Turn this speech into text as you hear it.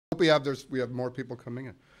we have more people coming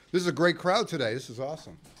in. This is a great crowd today. This is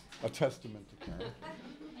awesome. A testament to Karen.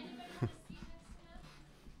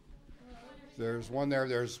 There's one there.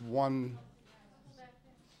 There's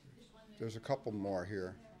a couple more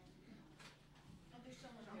here.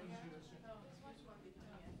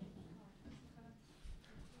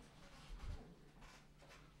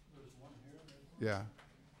 Yeah,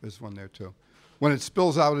 there's one there too. When it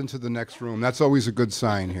spills out into the next room, that's always a good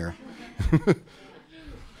sign here.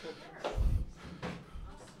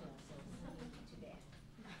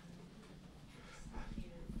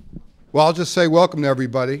 Well, I'll just say welcome to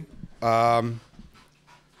everybody.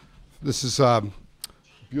 This is a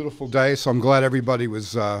beautiful day, so I'm glad everybody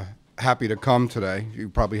was happy to come today. You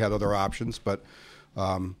probably had other options, but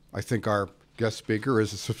I think our guest speaker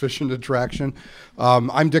is a sufficient attraction.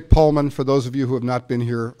 I'm Dick Pullman, for those of you who have not been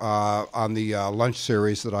here on the lunch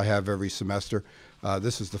series that I have every semester.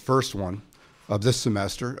 This is the first one of this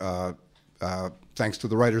semester, thanks to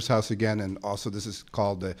the Writers' House again, and also this is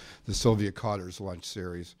called the Sylvia Cotter's lunch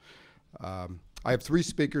series. I have 3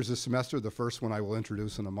 speakers this semester. The first one I will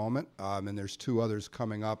introduce in a moment, and there's 2 others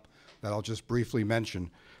coming up that I'll just briefly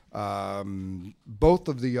mention. Both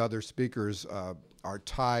of the other speakers are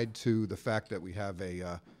tied to the fact that we have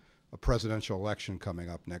a presidential election coming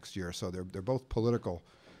up next year. So they're both political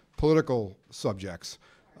subjects,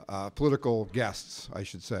 political guests, I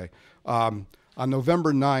should say. On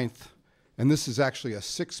November 9th, and this is actually a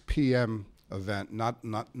 6 p.m. event,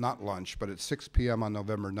 not lunch, but at 6 p.m. on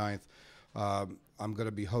November 9th, I'm going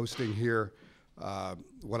to be hosting here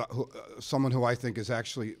someone who I think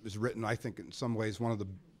is written, I think in some ways, one of the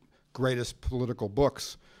greatest political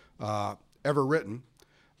books ever written,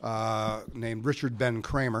 named Richard Ben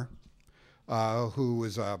Cramer, who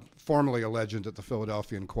was formerly a legend at the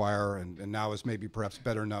Philadelphia Inquirer and now is maybe perhaps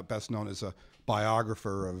best known as a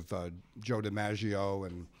biographer of Joe DiMaggio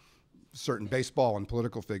and certain baseball and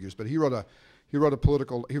political figures. But he wrote a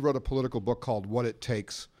political book called What It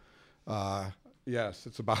Takes. Yes,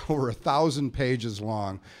 it's about over 1,000 pages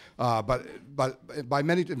long, but by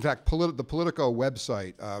many, in fact, the Politico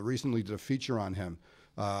website recently did a feature on him,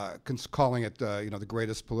 calling it the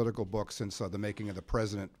greatest political book since the making of the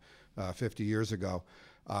president 50 years ago.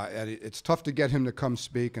 And it's tough to get him to come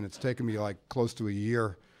speak, and it's taken me like close to a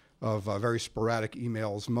year of very sporadic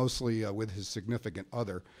emails, mostly with his significant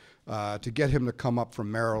other, to get him to come up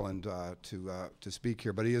from Maryland to speak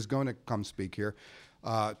here. But he is going to come speak here.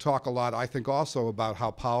 Talk a lot, I think, also about how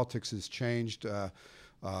politics has changed,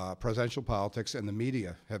 presidential politics and the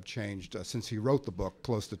media have changed since he wrote the book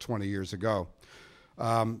close to 20 years ago.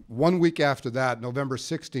 1 week after that, November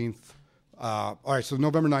 16th, all right, so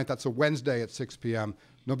November 9th, that's a Wednesday at 6 p.m.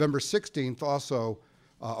 November 16th, also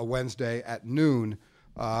a Wednesday at noon,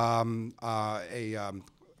 a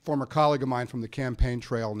former colleague of mine from the campaign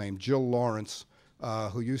trail named Jill Lawrence,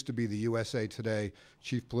 who used to be the USA Today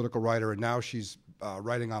chief political writer, and now she's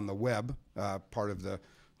writing on the web, part of the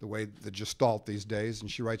way the gestalt these days,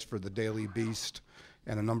 and she writes for the Daily Beast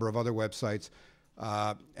and a number of other websites.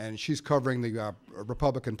 And she's covering the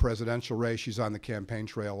Republican presidential race. She's on the campaign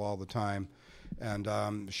trail all the time.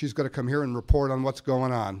 And she's going to come here and report on what's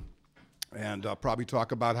going on and probably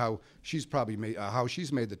talk about how she's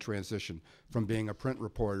made the transition from being a print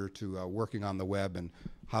reporter to working on the web and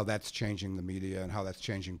how that's changing the media and how that's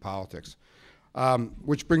changing politics.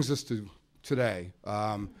 Which brings us to today.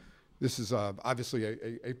 This is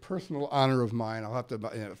obviously a personal honor of mine. I'll have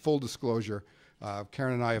to, full disclosure,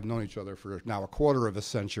 Karen and I have known each other for now a quarter of a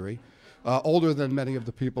century, older than many of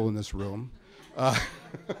the people in this room. I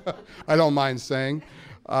don't mind saying.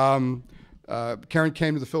 Karen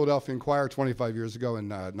came to the Philadelphia Inquirer 25 years ago in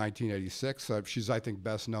 1986. She's, I think,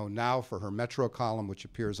 best known now for her Metro column, which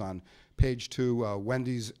appears on page 2,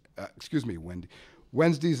 Wednesdays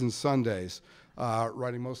and Sundays,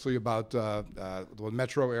 writing mostly about the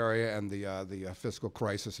metro area and the fiscal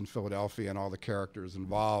crisis in Philadelphia and all the characters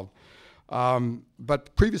involved.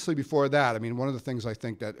 But previously, before that, I mean, one of the things I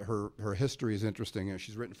think that her history is interesting.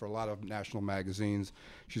 She's written for a lot of national magazines.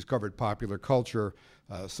 She's covered popular culture,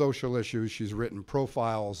 social issues. She's written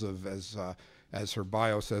profiles of, as her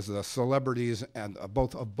bio says, the celebrities and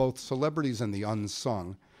both celebrities and the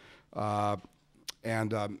unsung.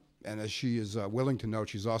 And as she is willing to note,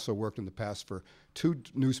 she's also worked in the past for 2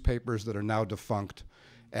 newspapers that are now defunct,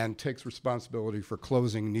 and takes responsibility for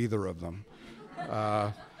closing neither of them.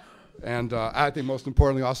 And I think most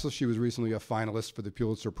importantly, also, she was recently a finalist for the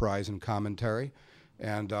Pulitzer Prize in commentary.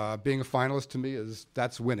 And being a finalist to me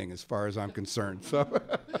that's winning as far as I'm concerned. So,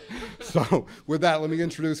 so with that, let me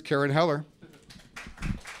introduce Karen Heller.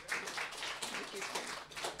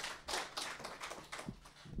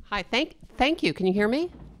 Hi, thank you. Can you hear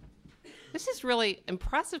me? This is really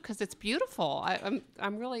impressive because it's beautiful.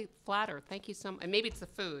 I'm really flattered. Thank you so much. And maybe it's the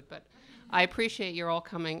food, but I appreciate you're all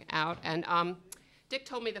coming out. And Dick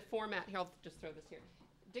told me the format. Here, I'll just throw this here.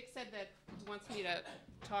 Dick said that he wants me to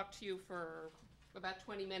talk to you for about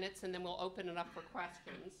 20 minutes, and then we'll open it up for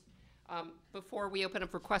questions. Before we open up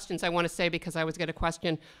for questions, I want to say, because I always get a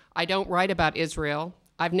question, I don't write about Israel.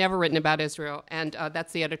 I've never written about Israel, and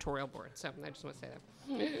that's the editorial board, so I just want to say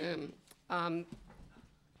that.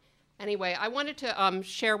 Anyway, I wanted to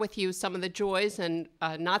share with you some of the joys and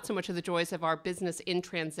not so much of the joys of our business in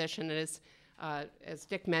transition. And as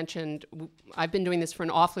Dick mentioned, I've been doing this for an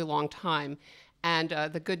awfully long time. And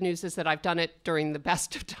the good news is that I've done it during the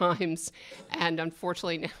best of times. And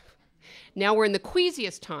unfortunately, now we're in the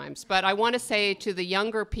queasiest times. But I want to say to the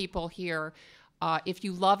younger people here, if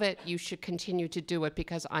you love it, you should continue to do it,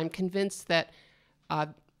 because I'm convinced that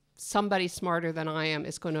somebody smarter than I am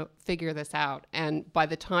is going to figure this out. And by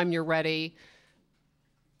the time you're ready,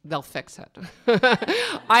 they'll fix it.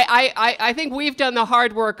 I think we've done the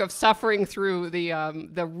hard work of suffering through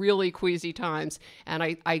the really queasy times. And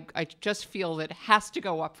I just feel that it has to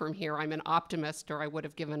go up from here. I'm an optimist, or I would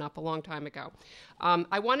have given up a long time ago.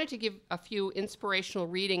 I wanted to give a few inspirational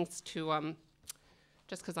readings to,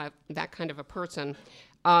 just because I'm that kind of a person.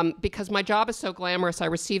 Because my job is so glamorous, I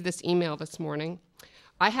received this email this morning.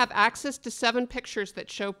 I have access to 7 pictures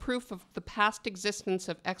that show proof of the past existence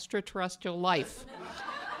of extraterrestrial life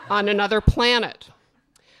on another planet.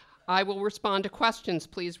 I will respond to questions.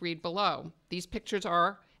 Please read below. These pictures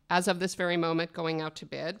are, as of this very moment, going out to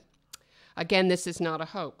bid. Again, this is not a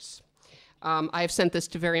hoax. I have sent this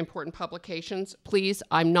to very important publications. Please,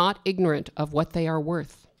 I'm not ignorant of what they are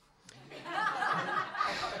worth.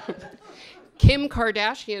 Kim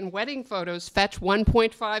Kardashian wedding photos fetch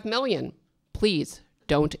 1.5 million. Please,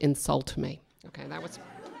 don't insult me. Okay,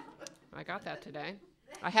 I got that today.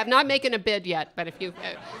 I have not making a bid yet, but if you,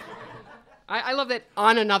 I love that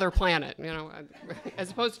on another planet, you know,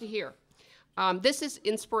 as opposed to here. This is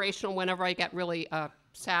inspirational whenever I get really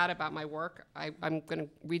sad about my work. I'm going to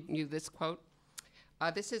read you this quote.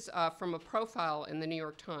 This is from a profile in the New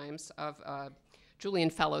York Times of Julian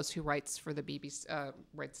Fellows, who writes for the BBC,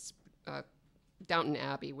 writes Downton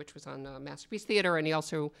Abbey, which was on Masterpiece Theater, and he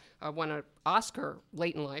also won an Oscar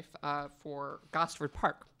late in life for Gosford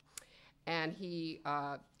Park. And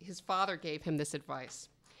his father gave him this advice: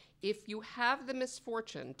 if you have the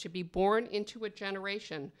misfortune to be born into a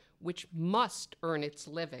generation which must earn its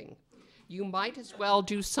living, you might as well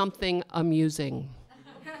do something amusing.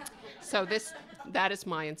 So that is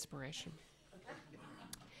my inspiration.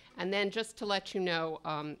 And then just to let you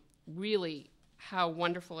know really how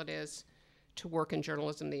wonderful it is to work in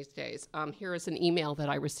journalism these days. Here is an email that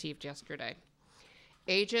I received yesterday.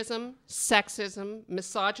 Ageism, sexism,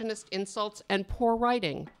 misogynist insults, and poor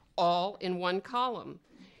writing, all in one column.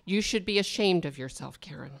 You should be ashamed of yourself,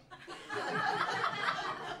 Karen.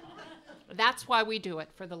 That's why we do it,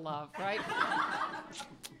 for the love, right?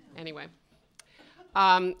 Anyway.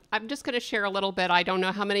 I'm just going to share a little bit. I don't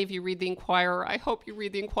know how many of you read the Inquirer. I hope you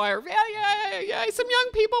read the Inquirer. Yay, some young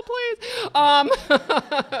people, please.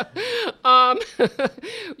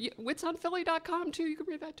 It's on Philly.com, too. You can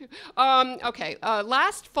read that, too. Okay.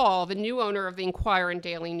 Last fall, the new owner of the Inquirer and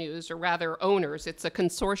Daily News, or rather owners, it's a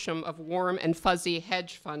consortium of warm and fuzzy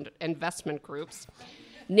hedge fund investment groups,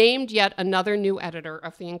 named yet another new editor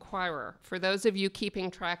of the Inquirer. For those of you keeping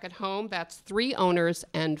track at home, that's 3 owners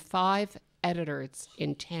and 5 editors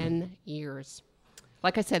in 10 years.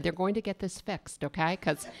 Like I said, they're going to get this fixed, okay?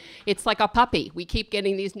 Because it's like a puppy. We keep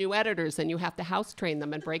getting these new editors, and you have to house train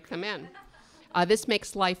them and break them in. This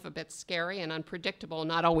makes life a bit scary and unpredictable,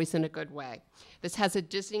 not always in a good way. This has a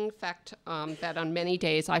dizzying effect that on many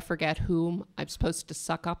days I forget whom I'm supposed to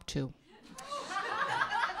suck up to.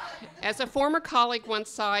 As a former colleague once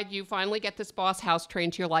said, you finally get this boss house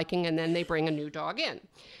trained to your liking, and then they bring a new dog in.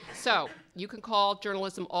 So you can call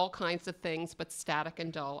journalism all kinds of things, but static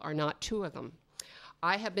and dull are not 2 of them.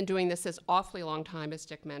 I have been doing this as awfully long time, as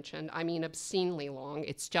Dick mentioned. I mean obscenely long.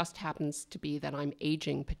 It just happens to be that I'm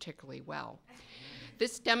aging particularly well.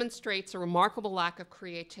 This demonstrates a remarkable lack of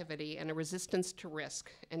creativity and a resistance to risk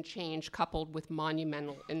and change coupled with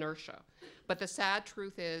monumental inertia. But the sad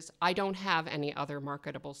truth is I don't have any other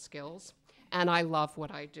marketable skills, and I love what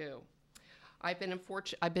I do. I've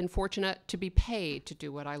been fortunate to be paid to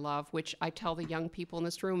do what I love, which I tell the young people in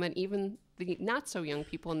this room, and even the not so young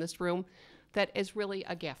people in this room, that is really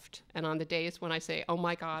a gift. And on the days when I say, oh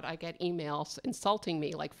my God, I get emails insulting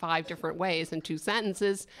me like 5 different ways in 2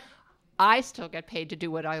 sentences, I still get paid to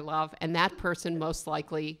do what I love, and that person most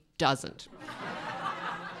likely doesn't.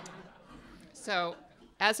 So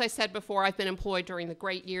as I said before, I've been employed during the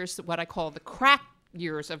great years, what I call the crack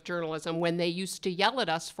years of journalism, when they used to yell at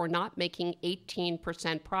us for not making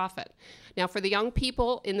 18% profit. Now, for the young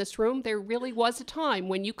people in this room, there really was a time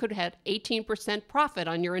when you could have 18% profit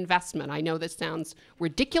on your investment. I know this sounds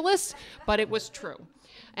ridiculous, but it was true.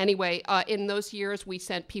 Anyway, in those years, we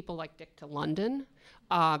sent people like Dick to London.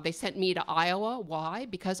 They sent me to Iowa. Why?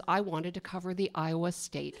 Because I wanted to cover the Iowa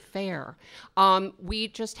State Fair. We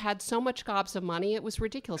just had so much gobs of money, it was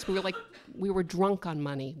ridiculous. We were drunk on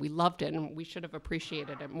money. We loved it, and we should have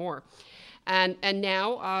appreciated it more. And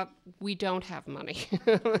now we don't have money.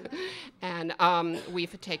 And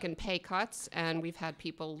we've taken pay cuts, and we've had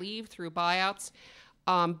people leave through buyouts,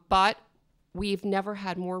 but we've never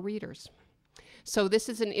had more readers. So this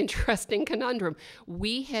is an interesting conundrum.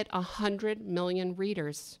 We hit 100 million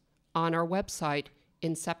readers on our website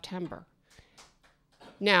in September.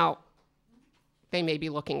 Now, they may be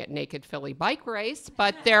looking at Naked Philly Bike Race,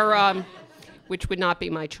 but they're, which would not be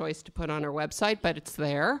my choice to put on our website, but it's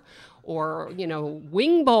there. Or, you know,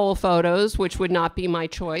 wing bowl photos, which would not be my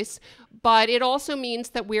choice. But it also means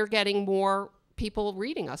that we're getting more people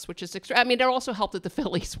reading us, which is extra. I mean, it also helped that the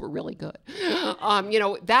Phillies were really good. You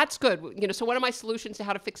know, that's good. You know, so one of my solutions to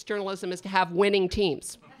how to fix journalism is to have winning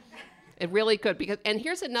teams. It really could. Because, and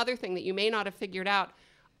here's another thing that you may not have figured out.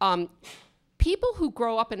 People who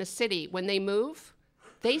grow up in a city, when they move,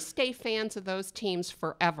 they stay fans of those teams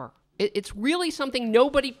forever. It's really something,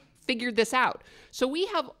 nobody figured this out. So we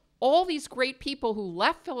have all these great people who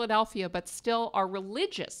left Philadelphia but still are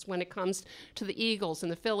religious when it comes to the Eagles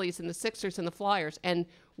and the Phillies and the Sixers and the Flyers. And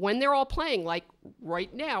when they're all playing, like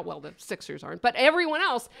right now, well, the Sixers aren't, but everyone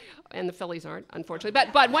else, and the Phillies aren't, unfortunately,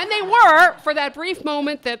 but when they were, for that brief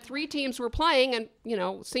moment that three teams were playing, and, you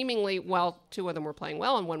know, seemingly, well, two of them were playing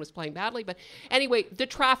well and one was playing badly, but anyway, the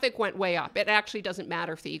traffic went way up. It actually doesn't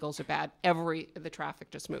matter if the Eagles are bad. The traffic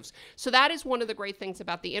just moves. So that is one of the great things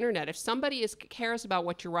about the internet. If somebody cares about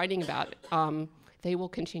what you're writing about, they will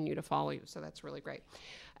continue to follow you, so that's really great.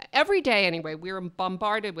 Every day, anyway, we're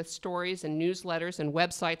bombarded with stories and newsletters and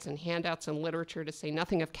websites and handouts and literature, to say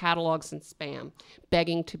nothing of catalogs and spam,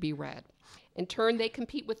 begging to be read. In turn, they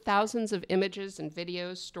compete with thousands of images and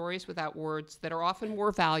videos, stories without words, that are often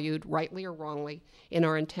more valued, rightly or wrongly, in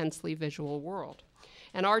our intensely visual world.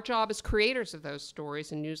 And our job as creators of those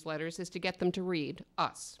stories and newsletters is to get them to read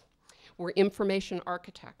us. We're information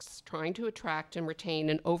architects, trying to attract and retain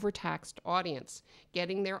an overtaxed audience,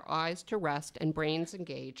 getting their eyes to rest and brains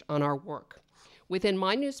engage on our work. Within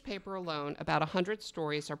my newspaper alone, about 100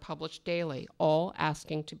 stories are published daily, all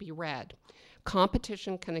asking to be read.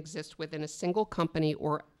 Competition can exist within a single company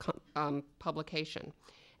or publication.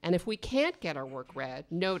 And if we can't get our work read,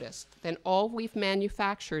 noticed, then all we've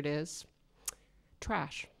manufactured is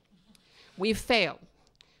trash. We've failed.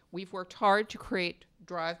 We've worked hard to create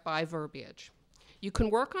drive-by verbiage. You can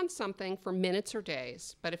work on something for minutes or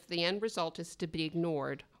days, but if the end result is to be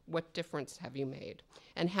ignored, what difference have you made?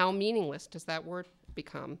 And how meaningless does that word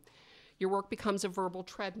become? Your work becomes a verbal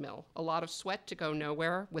treadmill, a lot of sweat to go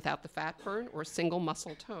nowhere without the fat burn or a single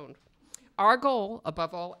muscle toned. Our goal,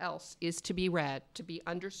 above all else, is to be read, to be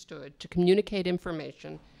understood, to communicate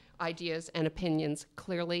information, ideas, and opinions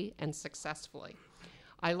clearly and successfully.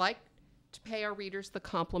 I like to pay our readers the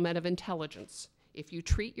compliment of intelligence. If you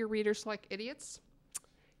treat your readers like idiots,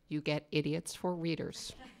 you get idiots for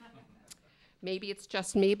readers. Maybe it's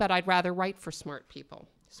just me, but I'd rather write for smart people.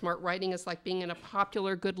 Smart writing is like being in a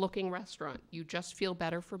popular, good-looking restaurant. You just feel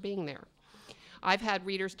better for being there. I've had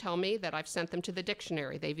readers tell me that I've sent them to the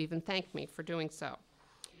dictionary. They've even thanked me for doing so.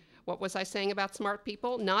 What was I saying about smart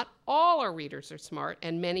people? Not all our readers are smart,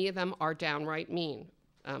 and many of them are downright mean.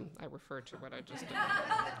 I referred to what I just did.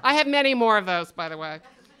 I have many more of those, by the way.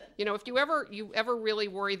 You know, if you ever really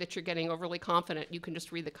worry that you're getting overly confident, you can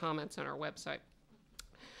just read the comments on our website.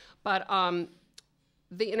 But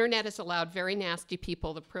the internet has allowed very nasty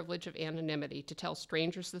people the privilege of anonymity to tell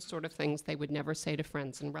strangers the sort of things they would never say to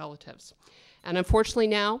friends and relatives. And unfortunately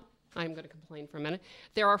now, I'm going to complain for a minute,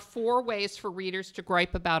 there are 4 ways for readers to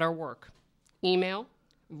gripe about our work: email,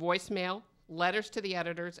 voicemail, letters to the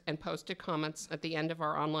editors, and posted comments at the end of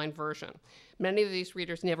our online version. Many of these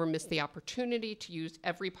readers never miss the opportunity to use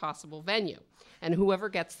every possible venue, and whoever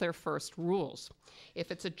gets there first rules.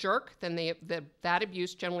 If it's a jerk, then that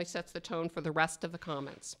abuse generally sets the tone for the rest of the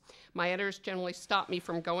comments. My editors generally stop me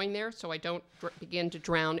from going there so I don't begin to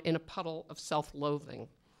drown in a puddle of self-loathing.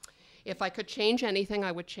 If I could change anything,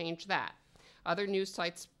 I would change that. Other news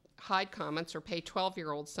sites hide comments or pay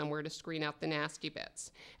 12-year-olds somewhere to screen out the nasty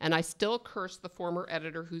bits. And I still curse the former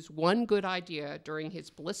editor whose one good idea during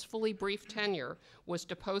his blissfully brief tenure was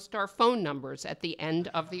to post our phone numbers at the end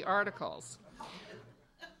of the articles.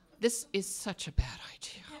 this is such a bad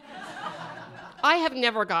idea. I have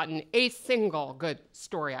never gotten a single good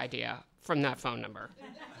story idea from that phone number.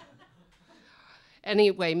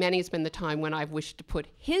 Anyway, many's been the time when I've wished to put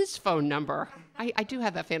his phone number. I do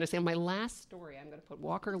have that fantasy. On my last story, I'm going to put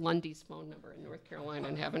Walker Lundy's phone number in North Carolina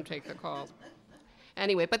and have him take the calls.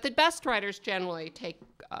 Anyway, but the best writers generally take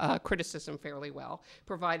criticism fairly well,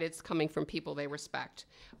 provided it's coming from people they respect.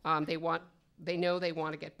 They know they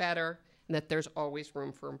want to get better, and that there's always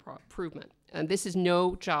room for improvement. And this is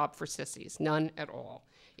no job for sissies, none at all.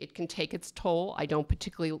 It can take its toll. I don't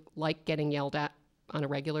particularly like getting yelled at on a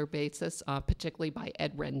regular basis, particularly by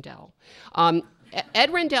Ed Rendell.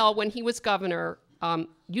 Ed Rendell, when he was governor,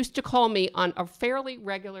 used to call me on a fairly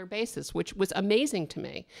regular basis, which was amazing to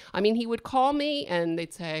me. I mean, he would call me and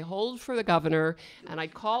they'd say, hold for the governor, and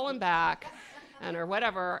I'd call him back or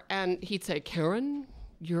whatever, and he'd say, Karen,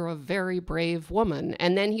 you're a very brave woman.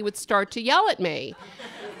 And then he would start to yell at me.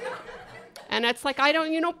 And it's like,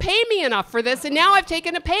 you don't pay me enough for this, and now I've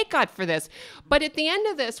taken a pay cut for this. But at the end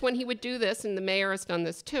of this, when he would do this, and the mayor has done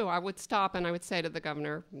this too, I would stop and I would say to the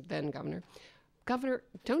governor, then governor, Governor,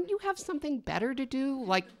 don't you have something better to do,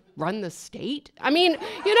 like run the state? I mean,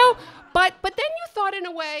 but then you thought in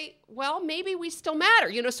a way, well, maybe we still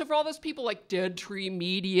matter. So for all those people like Dead Tree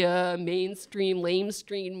Media, mainstream,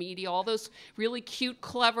 lamestream media, all those really cute,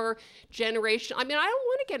 clever generation. I mean, I don't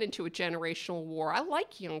want to get into a generational war. I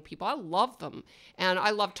like young people. I love them. And I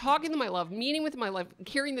love talking to them. I love meeting with them. I love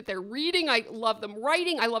hearing that they're reading. I love them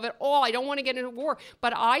writing. I love it all. I don't want to get into war.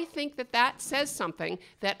 But I think that says something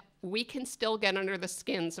that we can still get under the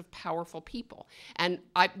skins of powerful people. And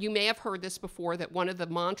you may have heard this before, that one of the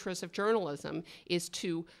mantras of journalism is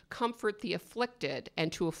to comfort the afflicted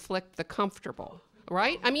and to afflict the comfortable,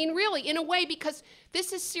 right? I mean, really, in a way, because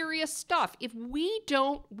this is serious stuff. If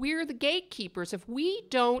we're the gatekeepers, if we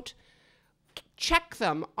don't check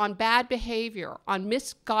them on bad behavior, on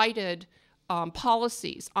misguided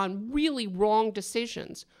policies, on really wrong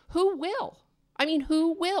decisions, who will? I mean,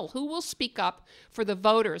 who will? Who will speak up for the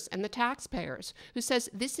voters and the taxpayers who says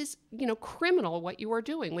this is, criminal what you are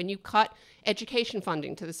doing when you cut education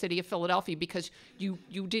funding to the city of Philadelphia because you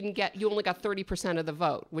only got 30% of the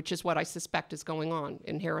vote, which is what I suspect is going on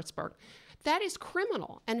in Harrisburg. That is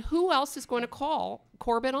criminal. And who else is going to call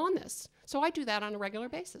Corbett on this? So I do that on a regular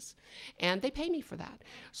basis, and they pay me for that.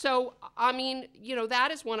 So, I mean, that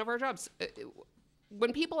is one of our jobs.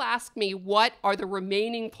 When people ask me what are the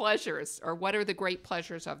remaining pleasures or what are the great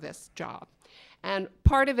pleasures of this job, and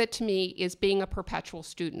part of it to me is being a perpetual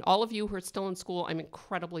student. All of you who are still in school, I'm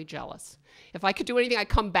incredibly jealous. If I could do anything, I'd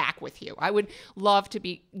come back with you. I would love to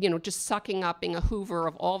be, just sucking up, being a Hoover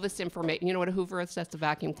of all this information. You know what a Hoover is? That's a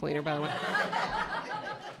vacuum cleaner, by the way.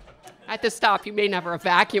 I had to stop. You may never have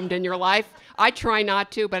vacuumed in your life. I try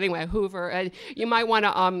not to, but anyway, Hoover. You might want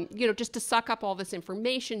to, just to suck up all this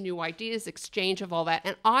information, new ideas, exchange of all that.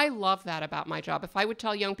 And I love that about my job. If I would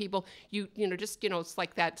tell young people, it's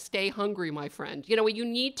like that, stay hungry, my friend. You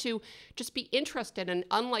need to just be interested. And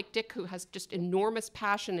unlike Dick, who has just enormous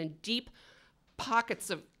passion and deep pockets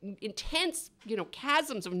of intense,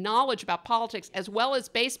 chasms of knowledge about politics, as well as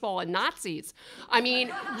baseball and Nazis. I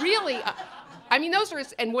mean, really. Those are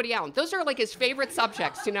and Woody Allen. Those are like his favorite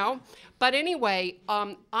subjects, But anyway,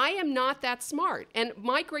 I am not that smart. And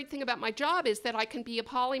my great thing about my job is that I can be a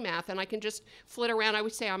polymath and I can just flit around. I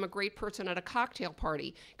would say I'm a great person at a cocktail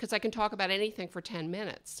party because I can talk about anything for 10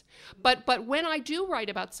 minutes. But when I do write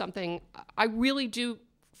about something, I really do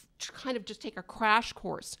kind of just take a crash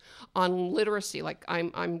course on literacy. Like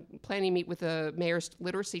I'm planning to meet with the mayor's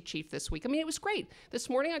literacy chief this week. I mean, it was great. This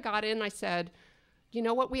morning I got in and I said, you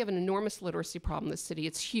know what, we have an enormous literacy problem in this city.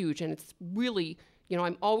 It's huge, and it's really,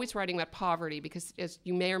 I'm always writing about poverty because, as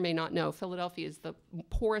you may or may not know, Philadelphia is the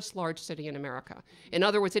poorest large city in America. In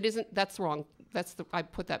other words, it isn't, that's wrong. I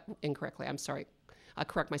put that incorrectly. I'm sorry. I'll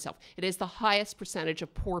correct myself. It is the highest percentage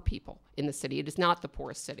of poor people in the city. It is not the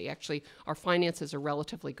poorest city. Actually, our finances are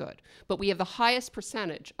relatively good. But we have the highest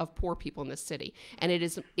percentage of poor people in this city. And it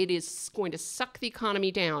is going to suck the economy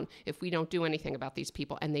down if we don't do anything about these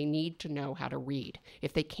people. And they need to know how to read.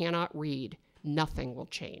 If they cannot read, nothing will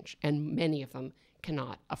change. And many of them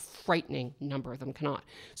cannot. A frightening number of them cannot.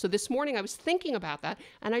 So this morning I was thinking about that,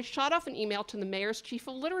 and I shot off an email to the mayor's chief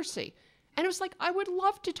of literacy. And it was like, I would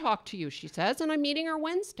love to talk to you, she says, and I'm meeting her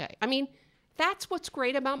Wednesday. I mean, that's what's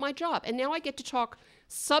great about my job. And now I get to talk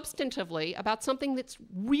substantively about something that's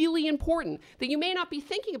really important that you may not be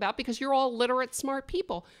thinking about because you're all literate, smart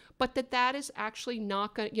people, but that is actually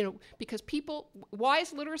not going to, because why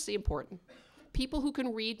is literacy important? People who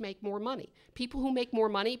can read make more money. People who make more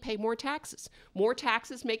money pay more taxes. More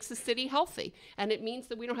taxes makes the city healthy. And it means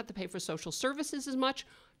that we don't have to pay for social services as much.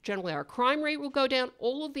 Generally, our crime rate will go down.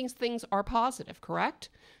 All of these things are positive, correct?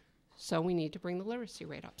 So we need to bring the literacy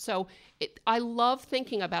rate up. So I love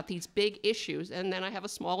thinking about these big issues, and then I have a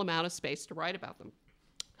small amount of space to write about them.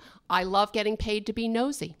 I love getting paid to be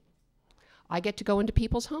nosy. I get to go into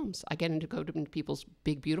people's homes. I get to go into people's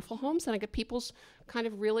big, beautiful homes, and I get people's kind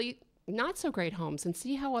of really not so great homes and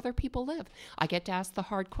see how other people live. I get to ask the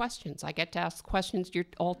hard questions. I get to ask questions you're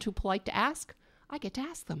all too polite to ask. I get to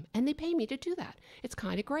ask them, and they pay me to do that. It's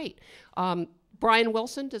kind of great. Brian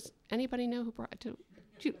Wilson, does anybody know who Brian?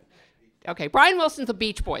 Okay, Brian Wilson's the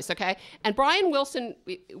Beach Boys, okay? And Brian Wilson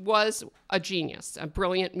was a genius, a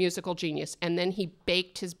brilliant musical genius, and then he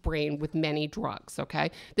baked his brain with many drugs,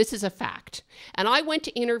 okay? This is a fact. And I went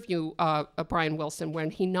to interview Brian Wilson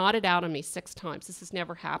when he nodded out on me 6 times. This has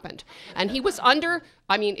never happened. And he was under,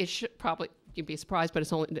 I mean, it should probably, you'd be surprised, but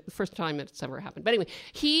it's only the first time it's ever happened. But anyway,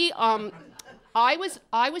 I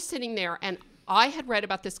was sitting there, and I had read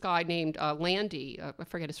about this guy named Landy, I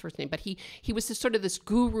forget his first name, but he was this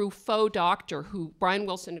guru faux doctor who, Brian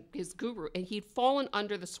Wilson, his guru, and he'd fallen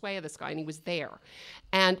under the sway of this guy, and he was there.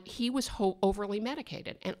 And he was overly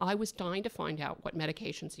medicated, and I was dying to find out what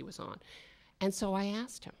medications he was on. And so I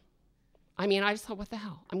asked him. I mean, I just thought, what the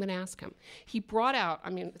hell? I'm going to ask him. He brought out,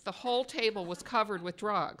 I mean, the whole table was covered with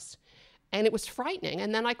drugs. And it was frightening.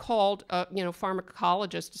 And then I called,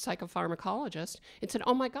 pharmacologist, a psychopharmacologist, and said,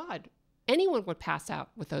 oh my God, anyone would pass out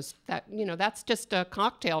with those, that's just a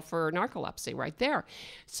cocktail for narcolepsy right there.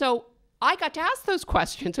 So I got to ask those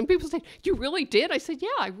questions, and people say, you really did? I said, yeah,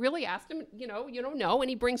 I really asked him, you don't know, and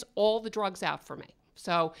he brings all the drugs out for me.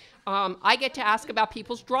 So I get to ask about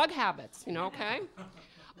people's drug habits, okay?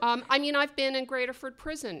 I mean, I've been in Graterford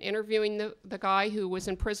Prison interviewing the guy who was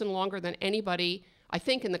in prison longer than anybody, I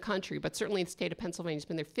think, in the country, but certainly in the state of Pennsylvania. He's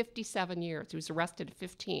been there 57 years. He was arrested at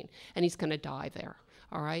 15, and he's going to die there.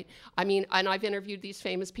 All right. I mean, and I've interviewed these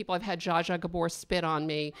famous people. I've had Zsa Zsa Gabor spit on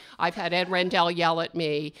me. I've had Ed Rendell yell at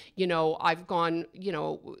me. I've gone,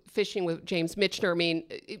 fishing with James Michener. I mean,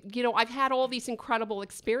 I've had all these incredible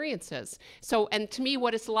experiences. So, and to me,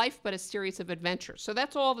 what is life but a series of adventures? So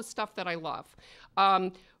that's all the stuff that I love.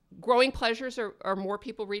 Growing pleasures are more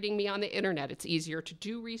people reading me on the internet. It's easier to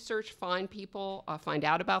do research, find people, find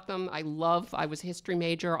out about them. I was a history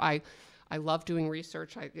major. I love doing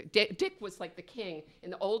research. Dick was like the king.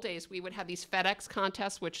 In the old days, we would have these FedEx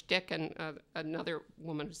contests, which Dick and another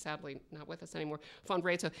woman who's sadly not with us anymore,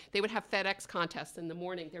 fundraiser, they would have FedEx contests in the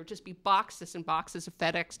morning. There would just be boxes and boxes of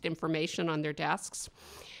FedExed information on their desks.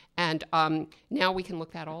 And now we can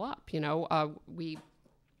look that all up. We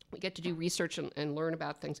get to do research and learn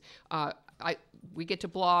about things. We get to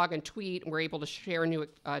blog and tweet, and we're able to share new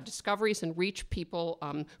discoveries and reach people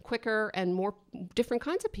quicker and more different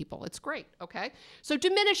kinds of people. It's great, okay? So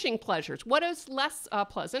diminishing pleasures. What is less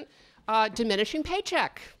pleasant? Diminishing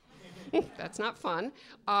paycheck. That's not fun.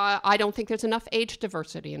 I don't think there's enough age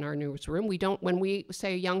diversity in our newsroom. When we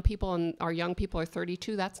say young people and our young people are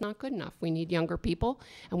 32, that's not good enough. We need younger people,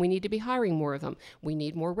 and we need to be hiring more of them. We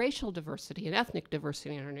need more racial diversity and ethnic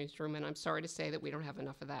diversity in our newsroom, and I'm sorry to say that we don't have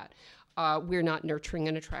enough of that. We're not nurturing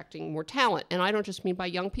and attracting more talent. And I don't just mean by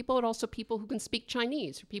young people, but also people who can speak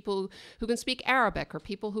Chinese, or people who can speak Arabic, or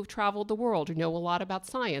people who've traveled the world, who know a lot about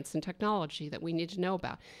science and technology that we need to know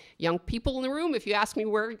about. Young people in the room, if you ask me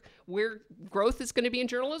where growth is going to be in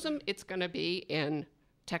journalism, it's going to be in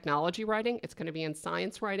technology writing, it's going to be in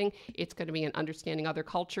science writing, it's going to be in understanding other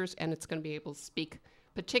cultures, and it's going to be able to speak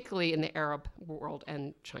particularly in the Arab world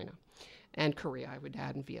and China. And Korea, I would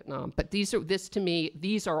add, and Vietnam. But these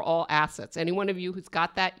are all assets. Any one of you who's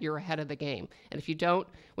got that, you're ahead of the game. And if you don't,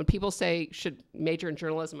 when people say should major in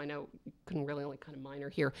journalism, I know you can really only kind of minor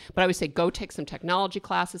here, but I would say go take some technology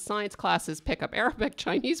classes, science classes, pick up Arabic,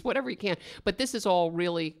 Chinese, whatever you can. But this is all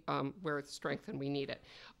really where it's strength and we need it.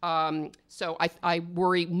 So I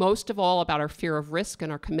worry most of all about our fear of risk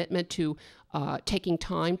and our commitment to taking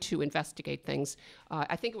time to investigate things.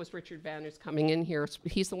 I think it was Richard Van who's coming in here.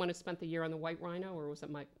 He's the one who spent the year on the White Rhino, or was it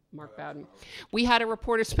Mark Baden? We had a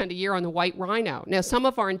reporter spend a year on the White Rhino. Now, some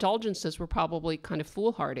of our indulgences were probably kind of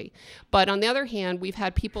foolhardy. But on the other hand, we've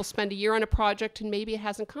had people spend a year on a project and maybe it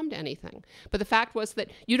hasn't come to anything. But the fact was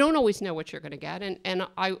that you don't always know what you're going to get. And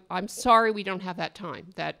I'm sorry we don't have that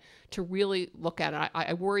time to really look at it.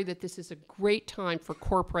 I worry that this is a great time for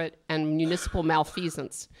corporate and municipal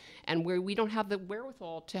malfeasance, and where we don't have the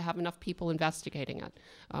wherewithal to have enough people investigating it.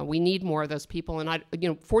 We need more of those people, and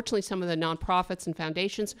fortunately, some of the nonprofits and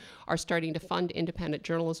foundations are starting to fund independent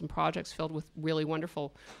journalism projects filled with really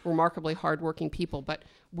wonderful, remarkably hardworking people. But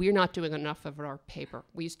we're not doing enough of our paper.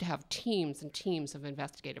 We used to have teams and teams of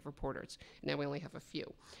investigative reporters, and now we only have a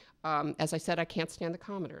few. As I said, I can't stand the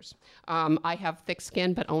commenters. I have thick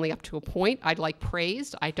skin, but only up to a point. I'd like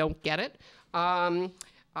praised. I don't get it.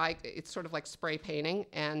 It's sort of like spray painting,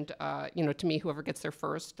 and to me, whoever gets there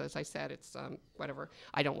first, as I said, it's whatever.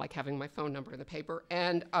 I don't like having my phone number in the paper,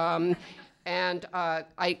 and I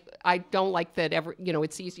don't like that.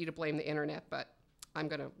 It's easy to blame the internet, but I'm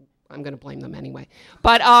gonna blame them anyway.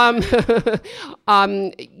 But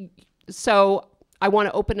so I want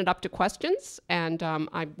to open it up to questions, and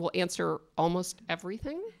I will answer almost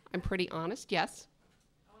everything. I'm pretty honest. Yes.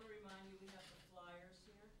 I want to remind you we have the flyers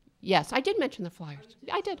here. Yes, I did mention the flyers.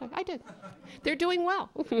 I did. They're doing well.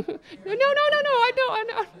 No. I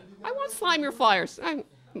know. I won't slime your flyers.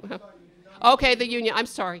 Okay, the union. I'm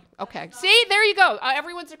sorry. Okay. See, there you go.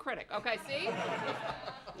 Everyone's a critic. Okay, see?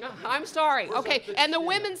 I'm sorry. Okay, and the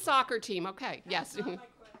women's soccer team. Okay, yes.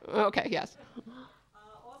 Okay, yes.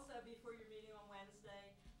 Also, before your meeting on Wednesday,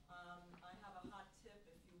 I have a hot tip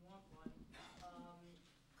if you want one.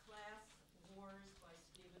 Class Wars by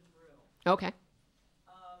Stephen Brew. Okay.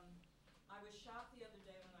 I was shocked the other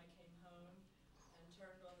day when I came home and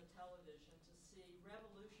turned on the television to see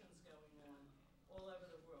revolutions going on all over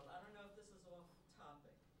the world. I don't know if this is off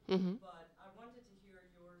topic, but I wanted to hear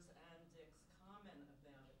yours and Dick's comment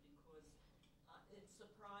about it because it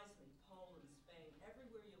surprised me. Poland, Spain,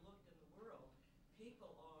 everywhere you looked in the world,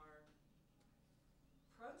 people are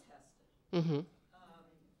protesting.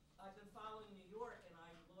 I've been following New York, and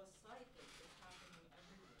I lost sight that it's happening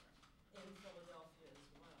everywhere, in Philadelphia as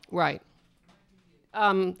well. Right.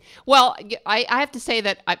 Well, I have to say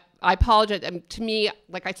that I apologize. To me,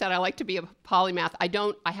 like I said, I like to be a polymath.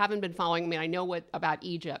 I haven't been following. I mean, I know about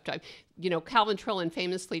Egypt. Calvin Trillin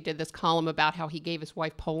famously did this column about how he gave his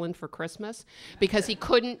wife Poland for Christmas because he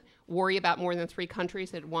couldn't worry about more than 3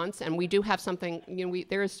 countries at once. And we do have something,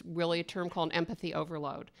 there's really a term called empathy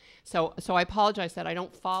overload. So I apologize that I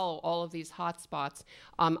don't follow all of these hot spots.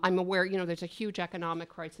 I'm aware, there's a huge economic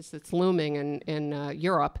crisis that's looming in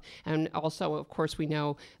Europe. And also, of course, we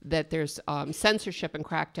know that there's censorship and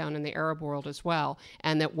crackdown in the Arab world as well.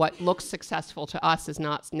 And that what looks successful to us is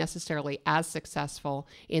not necessarily as successful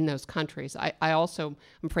in those countries. I also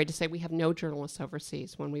am afraid to say we have no journalists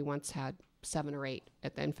overseas when we once had 7 or 8,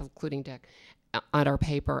 including Dick, at our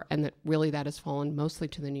paper, and that has fallen mostly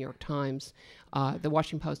to the New York Times. The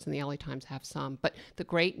Washington Post and the LA Times have some. But the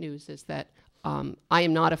great news is that I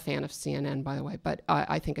am not a fan of CNN, by the way, but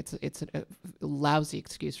I think it's a lousy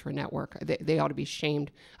excuse for a network. They ought to be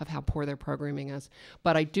ashamed of how poor their programming is.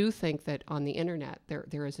 But I do think that on the internet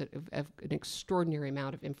there is an extraordinary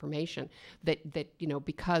amount of information that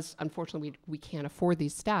because unfortunately we can't afford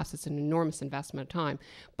these staffs. It's an enormous investment of time.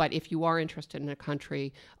 But if you are interested in a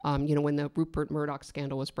country, when the Rupert Murdoch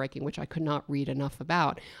scandal was breaking, which I could not read enough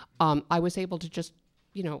about, I was able to just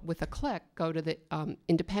with a click, go to the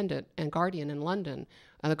Independent and Guardian in London.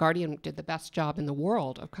 The Guardian did the best job in the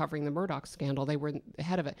world of covering the Murdoch scandal. They were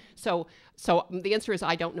ahead of it. So the answer is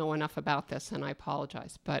I don't know enough about this, and I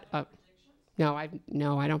apologize. But no, I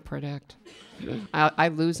don't predict. I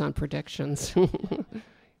lose on predictions.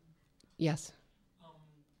 Yes.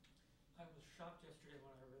 I was shocked yesterday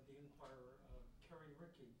when I read the Inquirer. Carrie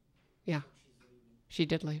Rickey. Yeah. She's leaving. She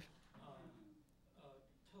did leave.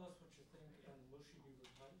 Tell us what you think, and will she be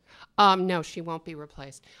replaced? No, she won't be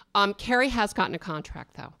replaced. Carrie has gotten a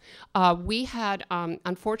contract, though. We had,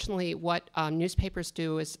 unfortunately, what newspapers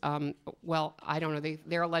do is, I don't know,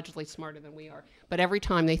 they're allegedly smarter than we are, but every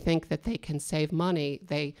time they think that they can save money,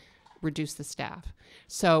 they reduce the staff.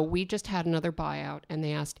 So we just had another buyout, and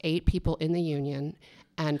they asked 8 people in the union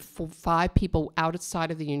and 5 people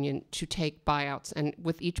outside of the union to take buyouts. And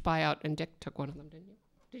with each buyout, and Dick took one of them, didn't you?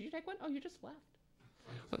 Did you take one? Oh, you just left.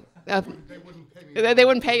 They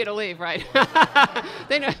wouldn't pay you to leave, right?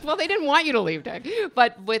 They didn't want you to leave, Dick.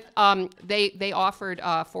 But with they offered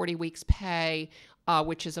 40 weeks pay,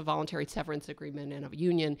 which is a voluntary severance agreement in a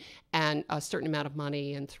union, and a certain amount of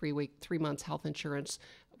money and 3 months health insurance,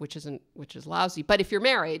 which is lousy. But if you're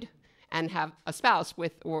married and have a spouse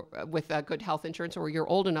with good health insurance, or you're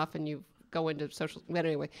old enough and you go into social, but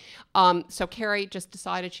anyway. So Carrie just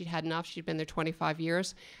decided she'd had enough. She'd been there 25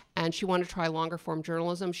 years, and she wanted to try longer form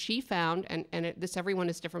journalism. She found, everyone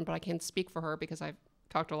is different, but I can't speak for her because I've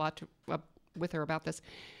talked a lot with her about this.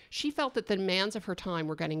 she felt that the demands of her time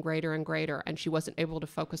were getting greater and greater, and she wasn't able to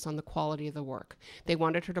focus on the quality of the work. They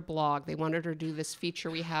wanted her to blog. They wanted her to do this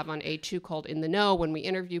feature we have on A2 called In the Know. When we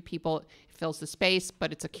interview people, it fills the space,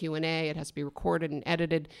 but it's a Q&A. It has to be recorded and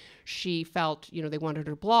edited. She felt, they wanted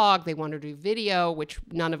her to blog. They wanted her to do video, which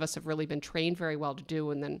none of us have really been trained very well to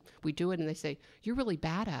do. And then we do it, and they say, you're really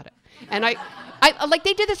bad at it. And I like,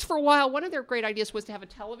 they did this for a while. One of their great ideas was to have a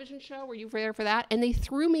television show. Were you there for that? And they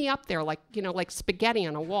threw me up there like, like spaghetti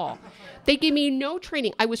on a wall. They gave me no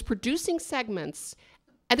training. I was producing segments.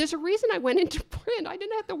 And there's a reason I went into print. I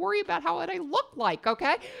didn't have to worry about how I looked like,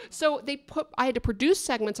 okay? So I had to produce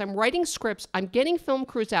segments. I'm writing scripts. I'm getting film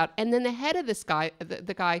crews out. And then the head of this guy,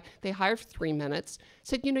 the guy they hired for 3 minutes,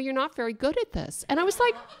 said, you're not very good at this. And I was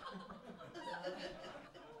like,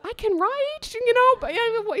 I can write, but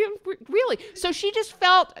really. So she just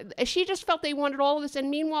felt they wanted all of this. And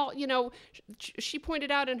meanwhile, she pointed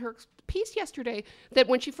out in her piece yesterday that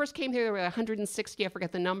when she first came here, there were 160, I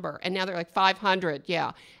forget the number, and now they're like 500,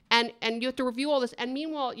 yeah. And you have to review all this, and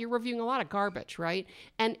meanwhile, you're reviewing a lot of garbage, right?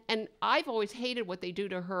 And I've always hated what they do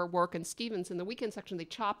to her work and Stevens in the weekend section. They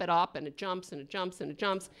chop it up, and it jumps, and it jumps, and it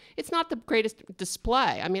jumps. It's not the greatest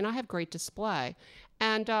display. I mean, I have great display.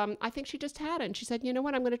 And I think she just had it. And she said, you know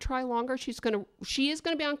what, I'm going to try longer. She is going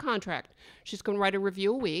to be on contract. She's going to write a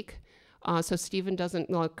review a week. So Stephen doesn't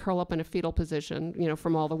curl up in a fetal position,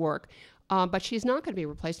 from all the work. But she's not going to be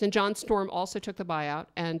replaced. And John Storm also took the buyout,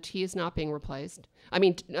 and he is not being replaced. I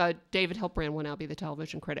mean, David Hiltbrand will now be the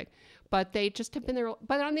television critic. But they just have been there.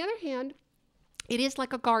 But on the other hand, it is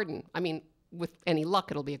like a garden. I mean, with any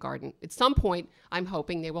luck, it'll be a garden. At some point, I'm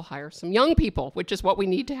hoping they will hire some young people, which is what we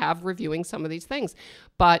need to have reviewing some of these things.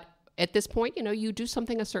 But at this point, you do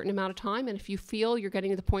something a certain amount of time, and if you feel you're getting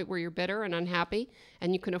to the point where you're bitter and unhappy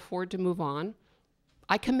and you can afford to move on,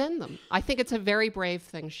 I commend them. I think it's a very brave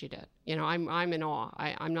thing she did. I'm in awe.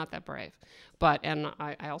 I'm not that brave, and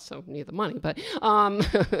I also need the money. But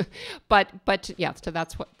yeah. So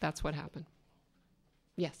that's what happened.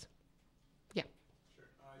 Yes. Yeah. Sure.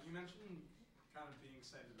 You mentioned kind of being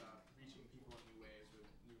excited about reaching people in new ways with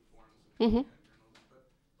new forms of media and journalism,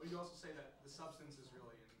 but you also say that the substance is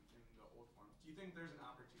really in the old form. Do you think there's an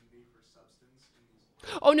opportunity for substance in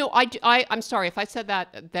these? Oh, no, I'm sorry. If I said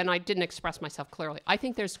that, then I didn't express myself clearly. I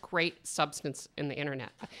think there's great substance in the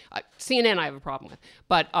internet. CNN I have a problem with.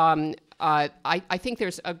 But I think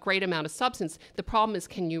there's a great amount of substance. The problem is,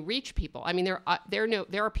 can you reach people? I mean, there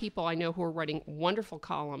are people I know who are writing wonderful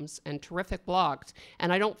columns and terrific blogs,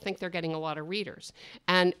 and I don't think they're getting a lot of readers.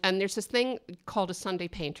 And there's this thing called a Sunday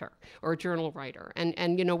painter or a journal writer. And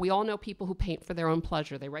we all know people who paint for their own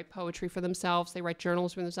pleasure. They write poetry for themselves. They write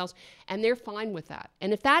journals for themselves, and they're fine with that.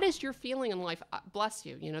 And if that is your feeling in life, bless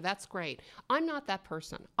you. That's great. I'm not that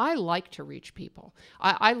person. I like to reach people.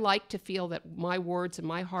 I like to feel that my words and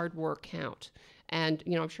my hard work count. And,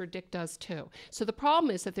 I'm sure Dick does too. So the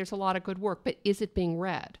problem is that there's a lot of good work, but is it being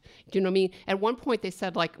read? Do you know what I mean? At one point they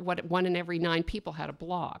said 1 in every 9 people had a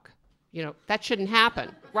blog. That shouldn't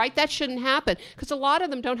happen, right? That shouldn't happen because a lot of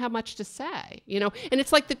them don't have much to say, and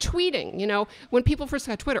it's like the tweeting, when people first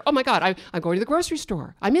got Twitter, oh my God, I'm going to the grocery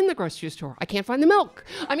store. I'm in the grocery store. I can't find the milk.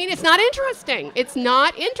 I mean, it's not interesting. It's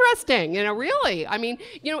not interesting, really. I mean,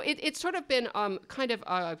 it's sort of been kind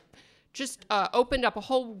of just opened up a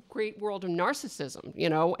whole great world of narcissism,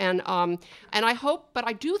 and I hope, but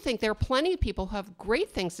I do think there are plenty of people who have great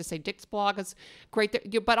things to say. Dick's blog is great,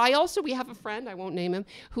 but we have a friend, I won't name him,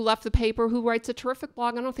 who left the paper, who writes a terrific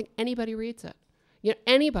blog. I don't think anybody reads it,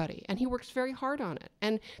 anybody, and he works very hard on it,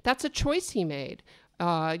 and that's a choice he made.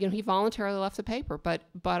 He voluntarily left the paper, but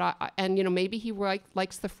maybe he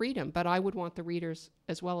likes the freedom, but I would want the readers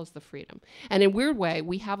as well as the freedom. And in a weird way,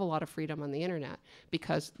 we have a lot of freedom on the internet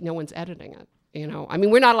because no one's editing it. I mean,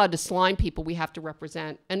 we're not allowed to slime people. We have to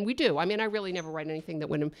represent, and we do. I mean, I really never write anything that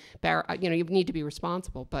would embarrass. You need to be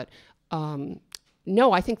responsible, but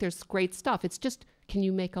no, I think there's great stuff. It's just, can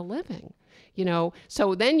you make a living?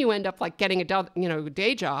 So then you end up getting a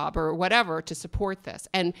day job or whatever to support this.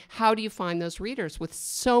 And how do you find those readers with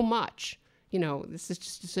so much? This is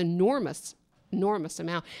just this enormous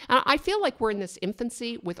amount. And I feel like we're in this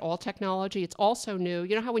infancy with all technology. It's all so new.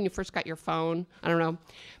 You know how when you first got your phone, I don't know.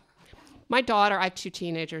 My daughter, I have 2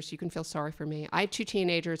 teenagers. You can feel sorry for me. I have 2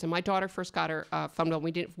 teenagers, and my daughter first got her phone bill.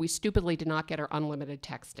 We stupidly did not get her unlimited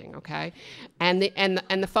texting, okay? And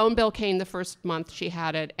the phone bill came the first month she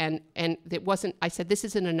had it, and it wasn't. I said, this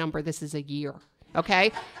isn't a number. This is a year,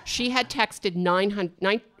 okay? She had texted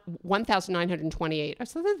 1,928. I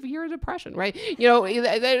said, that's a year of depression, right?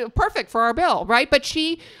 Perfect for our bill, right? But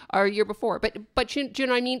or a year before. But do you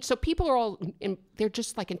know what I mean? So people are they're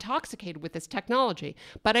just intoxicated with this technology.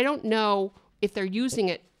 But I don't know if they're using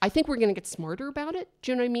it, I think we're going to get smarter about it.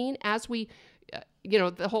 Do you know what I mean? As we,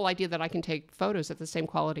 the whole idea that I can take photos at the same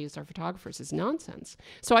quality as our photographers is nonsense.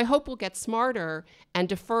 So I hope we'll get smarter and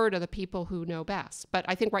defer to the people who know best. But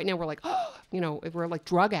I think right now we're like, we're like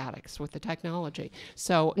drug addicts with the technology.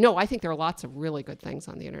 So no, I think there are lots of really good things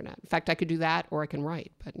on the internet. In fact, I could do that or I can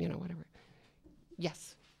write, but whatever.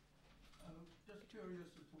 Yes. Just curious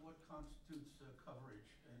as to what constitutes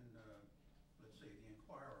coverage in, let's say, the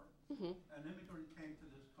Inquirer. Mm-hmm. An immigrant came to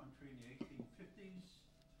this country in the 1850s,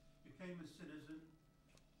 became a citizen,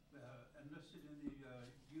 enlisted in the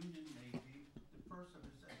Union Navy, the first of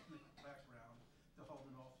his ethnic background to hold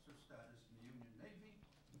an officer status in the Union Navy,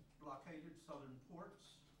 blockaded southern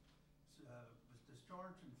ports, was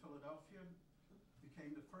discharged in Philadelphia,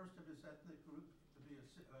 became the first of his ethnic group to be a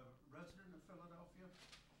resident of Philadelphia.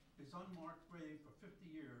 His unmarked grave for 50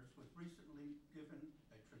 years was recently given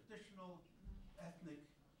a traditional ethnic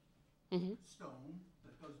stone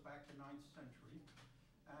that goes back to 9th century.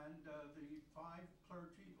 And the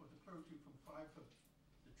clergy from 5 of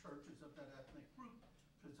the churches of that ethnic group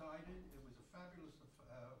presided. It was a fabulous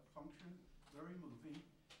function, very moving,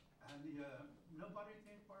 and nobody at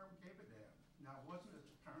the Inquirer gave a damn. Now,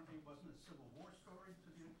 apparently it wasn't a Civil War story to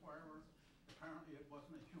the Inquirer. Apparently it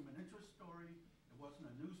wasn't a human interest story. It wasn't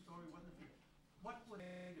a news story. What would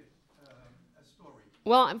make it a story?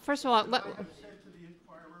 Well, first of all, I have said to the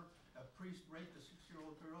Inquirer, a priest raped a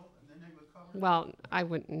 6-year-old girl, and then they recovered. well, I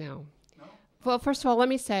wouldn't know. No? Well, first of all, let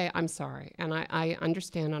me say I'm sorry, and I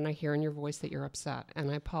understand and I hear in your voice that you're upset,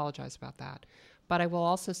 and I apologize about that. But I will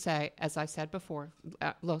also say, as I said before,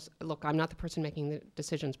 look, I'm not the person making the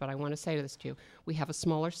decisions, but I want to say this to you. We have a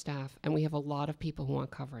smaller staff, and we have a lot of people who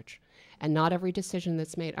want coverage. And not every decision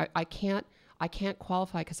that's made, I can't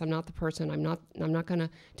qualify because I'm not the person. I'm not going to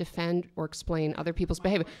defend or explain other people's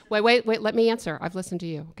behavior. Wait, let me answer. I've listened to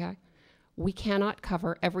you, okay? We cannot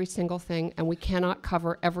cover every single thing, and we cannot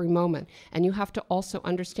cover every moment. And you have to also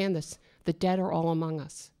understand this. The dead are all among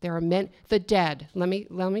us. There are the dead. Let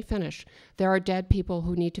me finish. There are dead people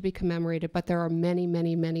who need to be commemorated, but there are many,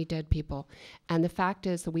 many, many dead people. And the fact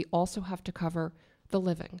is that we also have to cover the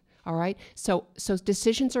living. All right? So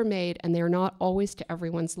decisions are made, and they're not always to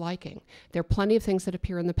everyone's liking. There are plenty of things that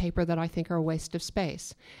appear in the paper that I think are a waste of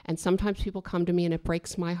space. And sometimes people come to me, and it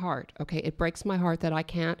breaks my heart. Okay? It breaks my heart that I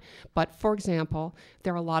can't. But, for example,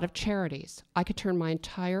 there are a lot of charities. I could turn my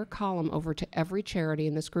entire column over to every charity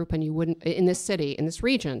in this group, and you wouldn't, in this city, in this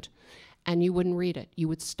region, and you wouldn't read it. You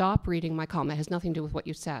would stop reading my column. It has nothing to do with what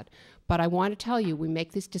you said. But I want to tell you, we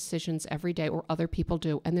make these decisions every day, or other people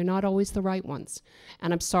do, and they're not always the right ones.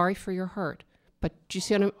 And I'm sorry for your hurt. But do you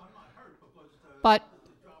see what I'm not hurt because but,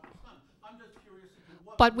 the job was done. I'm just curious as to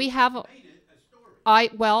what we have made it a story.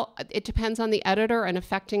 well, it depends on the editor and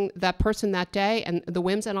affecting that person that day and the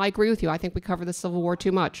whims, and I agree with you. I think we cover the Civil War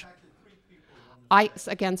too much.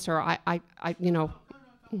 Again, sir, Okay, what you're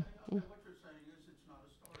saying is it's not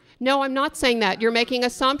a story. No, I'm not saying that. You're making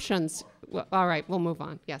assumptions. Well, all right, we'll move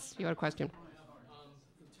on. Yes, you had a question. In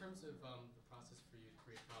terms of the process for you to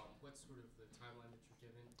create a column, what's sort of the timeline that you're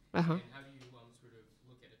given? Uh-huh. And how do you sort of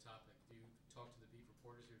look at a topic? Do you talk to the beat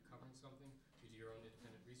reporters who are covering something? Do you do your own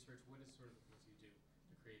independent research? What is sort of the things you do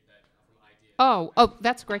to create that from idea? Oh,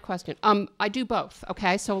 that's a great question. I do both,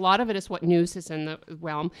 okay? So a lot of it is what news is in the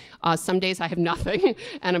realm. Some days I have nothing,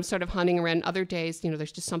 and I'm sort of hunting around. Other days,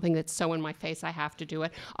 there's just something that's so in my face I have to do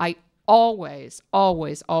it. I always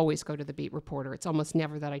go to the beat reporter. It's almost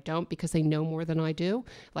never that I don't, because they know more than I do.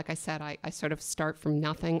 Like I said, I sort of start from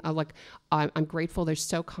nothing. I'm grateful. They're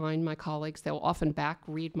so kind, my colleagues. They'll often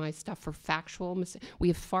read my stuff for factual mistakes. We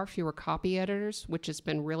have far fewer copy editors, which has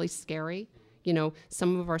been really scary.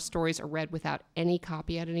 Some of our stories are read without any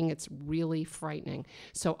copy editing. It's really frightening.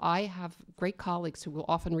 So I have great colleagues who will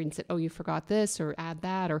often read and say, oh, you forgot this, or add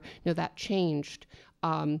that, or no, that changed.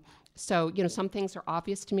 So, some things are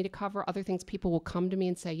obvious to me to cover. Other things, people will come to me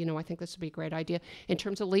and say, I think this would be a great idea. In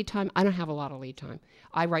terms of lead time, I don't have a lot of lead time.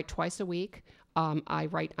 I write twice a week. I'm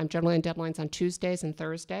generally on deadlines on Tuesdays and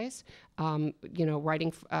Thursdays.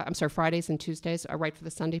 Fridays and Tuesdays. I write for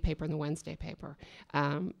the Sunday paper and the Wednesday paper.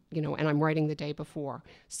 And I'm writing the day before.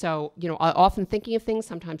 So, I'm often thinking of things.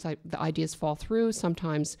 Sometimes the ideas fall through.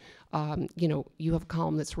 Sometimes, you have a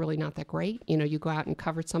column that's really not that great. You go out and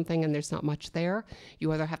cover something and there's not much there.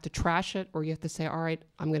 You either have to trash it or you have to say, all right,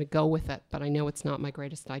 I'm going to go with it, but I know it's not my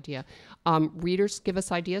greatest idea. Readers give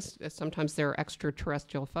us ideas. Sometimes they're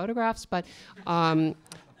extraterrestrial photographs, but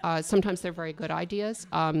sometimes they're very good ideas.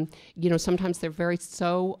 Sometimes they're very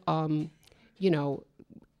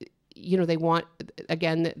they want,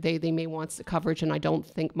 again, they may want coverage, and I don't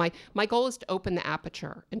think, my goal is to open the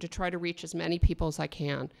aperture and to try to reach as many people as I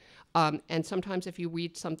can. And sometimes if you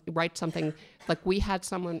write something, like we had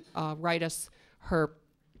someone write us, her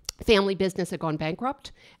family business had gone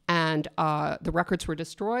bankrupt, and the records were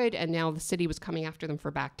destroyed, and now the city was coming after them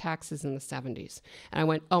for back taxes in the 70s. And I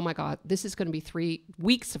went, oh my God, this is going to be 3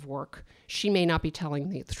 weeks of work. She may not be telling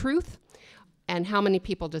the truth. And how many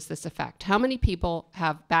people does this affect? How many people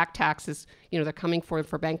have back taxes, they're coming for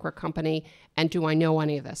bankrupt company, and do I know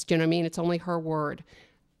any of this? Do you know what I mean? It's only her word.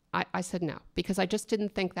 I said no, because I just didn't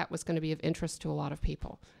think that was going to be of interest to a lot of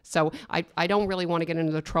people. So I don't really want to get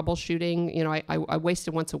into the troubleshooting. I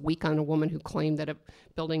wasted once a week on a woman who claimed that a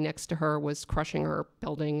building next to her was crushing her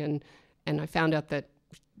building, and I found out that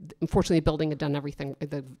unfortunately the building had done everything,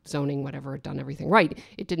 the zoning, whatever, had done everything right.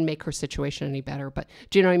 It didn't make her situation any better, but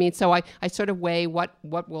do you know what I mean? So I sort of weigh what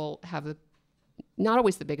will have not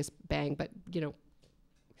always the biggest bang, but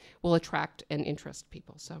will attract and interest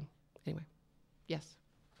people. So anyway, yes.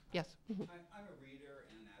 Yes. Mm-hmm. I'm a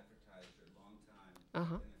reader and an advertiser, long time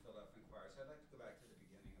Uh-huh. in the Philadelphia Inquirer. So I'd like to go back to the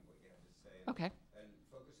beginning of what you had to say Okay. and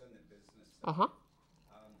focus on the business side. Uh-huh.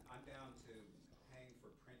 I'm down to paying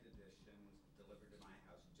for print editions delivered to my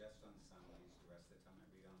house just on Sundays. The rest of the time I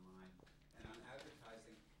read online. And on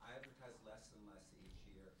advertising, I advertise less and less each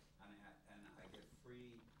year, and I get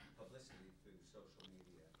free publicity through social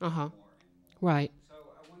media. Uh-huh. More and more. Right. So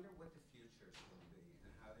I wonder what the future is going to be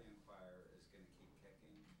and how the Inquirer is going to keep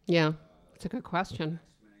kicking. Yeah. It's a good question.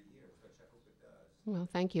 Next many years, which I hope it does. Well,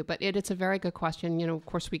 thank you. But it's a very good question. Of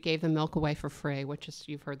course, we gave the milk away for free, which is,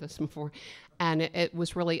 you've heard this before. And it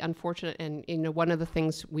was really unfortunate. And, one of the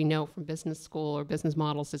things we know from business school or business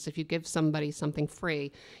models is if you give somebody something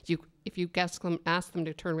free, if you ask them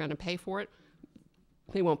to turn around and pay for it,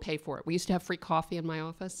 they won't pay for it. We used to have free coffee in my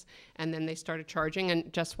office, and then they started charging,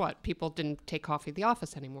 and just what? People didn't take coffee at the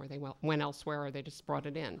office anymore. They went elsewhere, or they just brought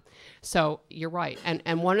it in. So you're right.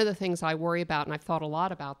 And one of the things I worry about, and I've thought a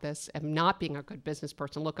lot about this, and not being a good business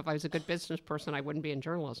person. Look, if I was a good business person, I wouldn't be in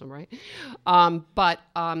journalism, right? But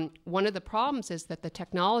one of the problems is that the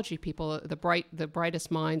technology people, the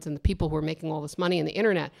brightest minds, and the people who are making all this money in the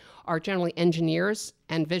internet are generally engineers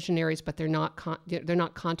and visionaries, but they're not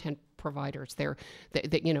content providers. They're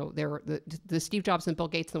the Steve Jobs and Bill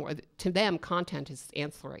Gates. To them, content is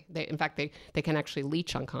ancillary. In fact, they can actually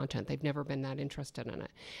leech on content. They've never been that interested in it,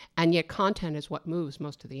 and yet content is what moves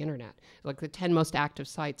most of the internet. Like the 10 most active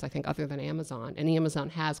sites, I think, other than Amazon, and Amazon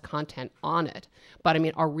has content on it, but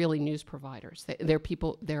are really news providers.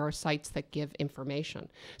 There are sites that give information,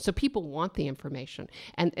 so people want the information.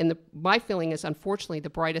 And my feeling is, unfortunately, the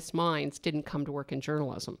brightest minds didn't come to work in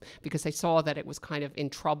journalism because they saw that it was kind of in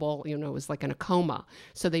trouble. It was like in a coma.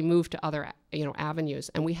 So they moved to other, avenues,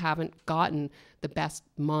 and we haven't gotten the best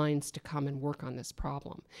minds to come and work on this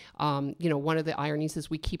problem. One of the ironies is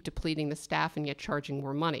we keep depleting the staff and yet charging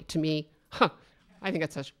more money. To me, I think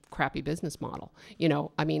that's a crappy business model.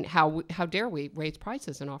 How dare we raise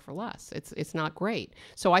prices and offer less? It's not great.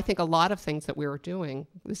 So I think a lot of things that we were doing,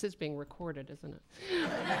 this is being recorded, isn't it?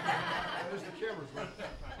 There's the cameras.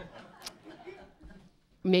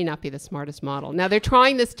 May not be the smartest model. Now they're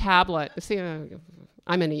trying this tablet. See,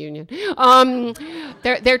 I'm in a union.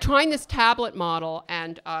 They're trying this tablet model,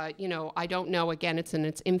 and I don't know. Again, it's in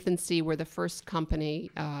its infancy. We're the first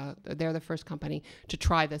company. They're the first company to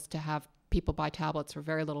try this, to have people buy tablets for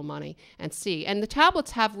very little money and see. And the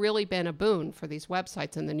tablets have really been a boon for these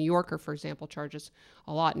websites. And the New Yorker, for example, charges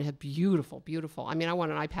a lot and have beautiful. I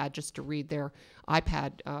want an iPad just to read their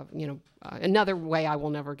iPad. Another way I will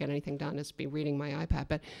never get anything done is be reading my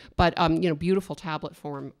iPad. But beautiful tablet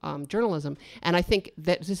form journalism. And I think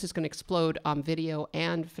that this is going to explode video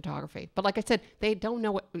and photography. But like I said, they don't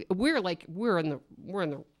know what we're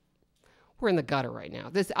in the gutter right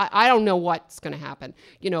now. I don't know what's going to happen,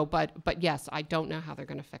 but yes, I don't know how they're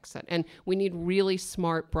going to fix it. And we need really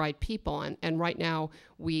smart, bright people. And right now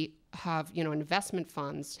we have, investment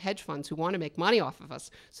funds, hedge funds who want to make money off of us.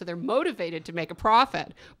 So they're motivated to make a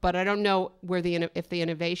profit, but I don't know if the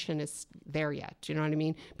innovation is there yet. Do you know what I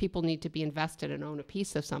mean? People need to be invested and own a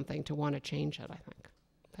piece of something to want to change it, I think.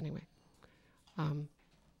 Anyway,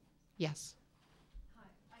 yes.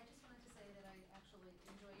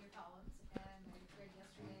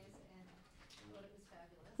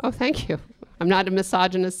 Oh, thank you. I'm not a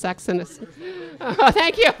misogynist, sexist. Oh,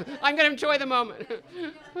 thank you. I'm going to enjoy the moment. I think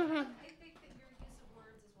that your use of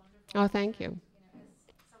words is wonderful. Oh, thank you.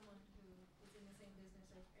 As someone who is in the same business,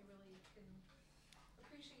 I really can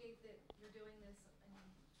appreciate that you're doing this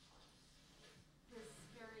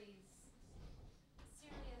very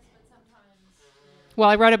serious, but sometimes Well,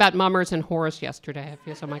 I wrote about mummers and whores yesterday, if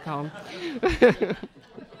you saw my column.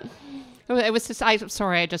 It was just, I'm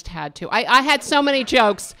sorry, I just had to. I had so many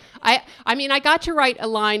jokes. I mean, I got to write a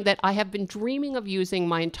line that I have been dreaming of using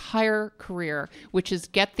my entire career, which is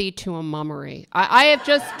 "get thee to a mummery." I have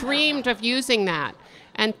just dreamed of using that.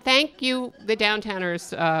 And thank you, the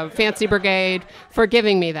Downtowners Fancy Brigade, for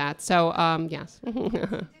giving me that. So, yes.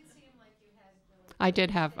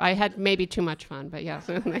 I had maybe too much fun, but yes.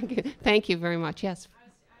 Thank you very much. Yes.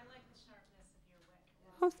 I like the sharpness of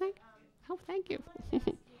your wit. Thank you. What do you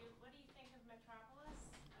think of Metropolis?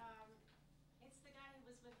 It's the guy who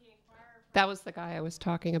was with the Inquirer. That was the guy I was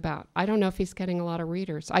talking about. I don't know if he's getting a lot of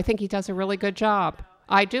readers. I think he does a really good job.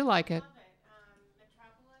 I do like it. Metropolis,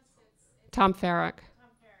 it's Tom Farrick.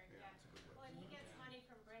 Tom Farrick, yeah. Well, and he gets money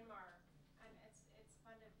from Bryn Mawr, and it's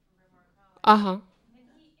funded from Bryn Mawr College. Uh-huh.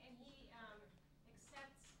 And he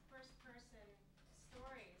accepts first-person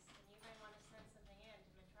stories, and you may want to send something in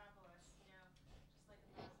to Metropolis, just like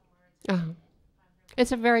 1,000 words.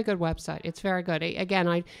 It's a very good website. It's very good.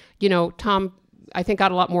 Again, Tom, I think,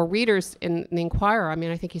 got a lot more readers in the Inquirer. I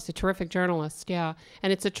mean, I think he's a terrific journalist. Yeah,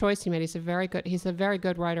 and it's a choice he made. He's a very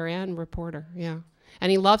good writer and reporter. Yeah, and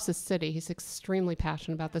he loves the city. He's extremely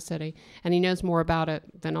passionate about the city, and he knows more about it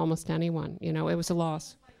than almost anyone. It was a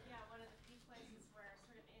loss. One of the few places where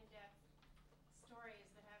sort of in-depth stories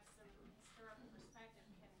that have some historical perspective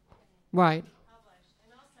can Right. be published.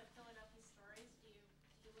 And also Philadelphia Stories. Do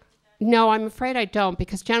you look at that? No, I'm afraid I don't,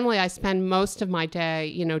 because generally I spend most of my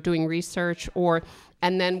day, doing research,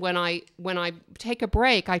 and then when I take a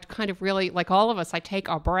break, I kind of really, like all of us, I take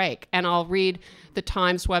a break and I'll read the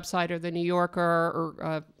Times website or the New Yorker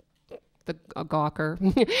or the Gawker,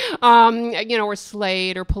 or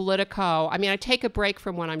Slate or Politico. I mean, I take a break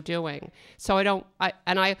from what I'm doing, so I don't.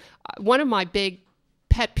 One of my big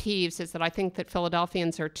pet peeves is that I think that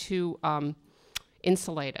Philadelphians are too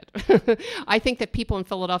insulated. I think that people in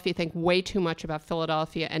Philadelphia think way too much about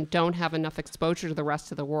Philadelphia and don't have enough exposure to the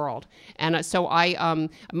rest of the world. And so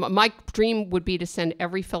my dream would be to send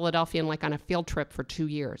every Philadelphian on a field trip for 2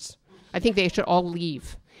 years. I think they should all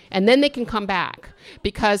leave. And then they can come back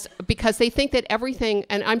because they think that everything,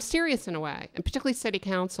 and I'm serious in a way, and particularly city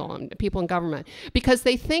council and people in government, because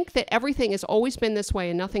they think that everything has always been this way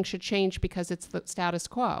and nothing should change because it's the status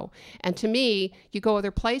quo. And to me, you go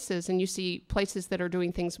other places and you see places that are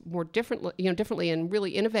doing things more differently and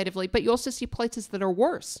really innovatively, but you also see places that are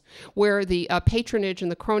worse, where the patronage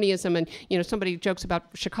and the cronyism, and somebody jokes about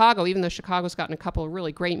Chicago, even though Chicago's gotten a couple of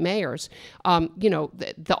really great mayors,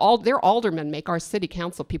 their aldermen make our city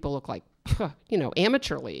council people look like,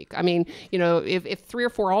 amateur league. I mean, if 3 or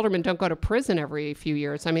 4 aldermen don't go to prison every few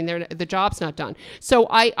years, I mean, the job's not done. So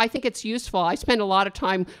I think it's useful. I spend a lot of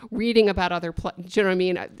time reading about other, do you know what I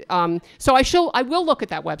mean? So I will look at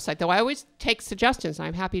that website, though. I always take suggestions.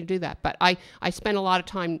 I'm happy to do that. But I spend a lot of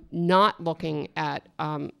time not looking at,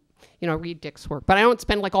 read Dick's work. But I don't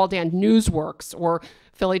spend all day on Newsworks or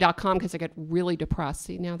Philly.com because I get really depressed.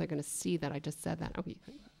 See, now they're going to see that I just said that. Okay.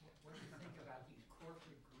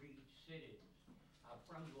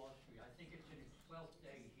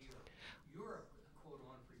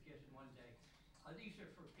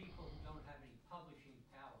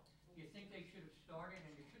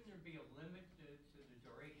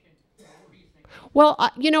 Well,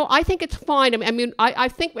 I think it's fine. I mean, I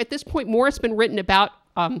think at this point more has been written about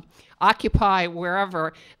Occupy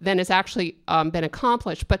wherever than has actually been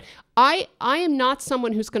accomplished. But I am not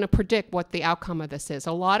someone who's going to predict what the outcome of this is.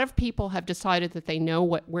 A lot of people have decided that they know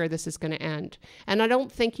where this is going to end. And I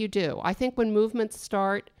don't think you do. I think when movements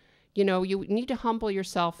start, you need to humble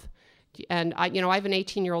yourself. And I have an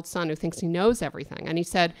 18-year-old son who thinks he knows everything. And he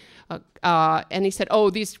said, oh,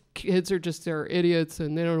 these kids they're idiots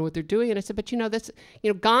and they don't know what they're doing. And I said, but this,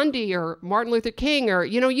 Gandhi or Martin Luther King or,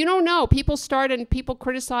 you don't know. People start and people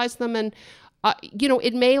criticize them and,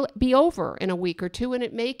 it may be over in a week or two and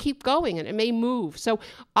it may keep going and it may move. So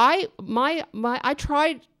I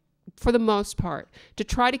tried for the most part to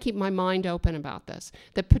try to keep my mind open about this,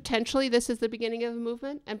 that potentially this is the beginning of a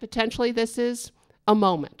movement and potentially this is a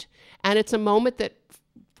moment. And it's a moment that,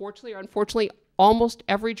 fortunately or unfortunately, almost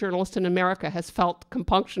every journalist in America has felt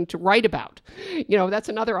compunction to write about. That's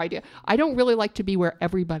another idea. I don't really like to be where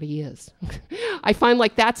everybody is. I find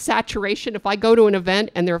that saturation. If I go to an event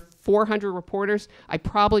and there are 400 reporters, I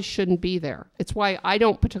probably shouldn't be there. It's why I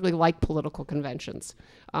don't particularly like political conventions.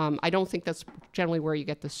 I don't think that's generally where you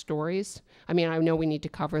get the stories. I mean, I know we need to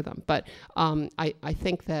cover them, but I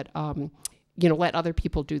think that let other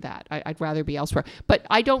people do that. I'd rather be elsewhere. But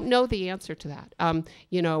I don't know the answer to that.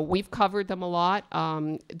 We've covered them a lot.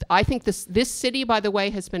 I think this city, by the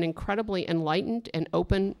way, has been incredibly enlightened and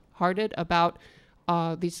open-hearted about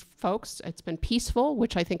these folks. It's been peaceful,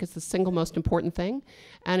 which I think is the single most important thing,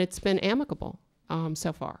 and it's been amicable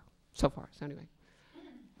so far. So anyway,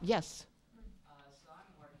 yes. So I'm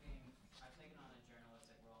working, I've taken on a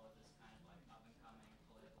journalistic role at this kind of like up-and-coming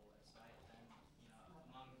political website, and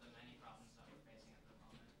among the many problems that we're facing at the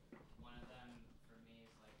moment, one of them for me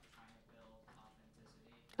is like trying to build authenticity,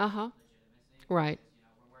 legitimacy. Right.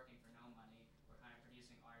 Because, we're working for no money, we're kind of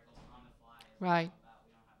producing articles on the fly. Right.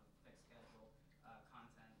 We don't have a fixed schedule,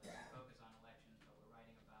 content, but we focus on elections, but we're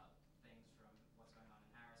writing about things from what's going on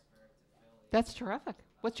in Harrisburg to Philly. That's terrific.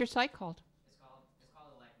 What's your site called? It's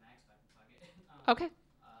called Elect Next. I can plug it. Okay.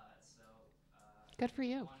 Good for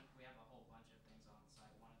you. We have a whole bunch of things on the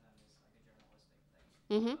site. One of them is like a journalistic thing.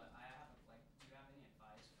 Mm-hmm. But I have do you have any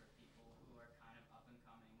advice for people who are kind of up and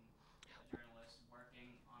coming journalists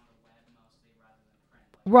working on the web mostly rather than print?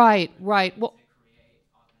 Right. Well. To create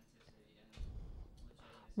authenticity and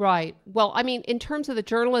legitimacy. Right. Well, I mean, in terms of the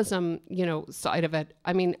journalism, side of it,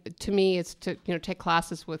 I mean, to me, it's to take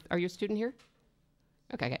classes with. Are you a student here?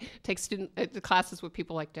 Okay. Take classes with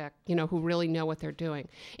people like Dick, who really know what they're doing.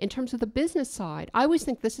 In terms of the business side, I always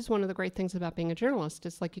think this is one of the great things about being a journalist.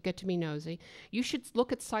 It's like you get to be nosy. You should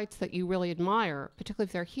look at sites that you really admire, particularly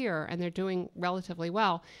if they're here and they're doing relatively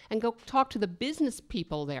well, and go talk to the business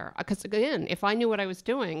people there. Because again, if I knew what I was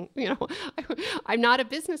doing, I'm not a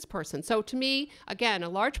business person. So to me, again, a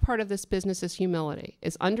large part of this business is humility,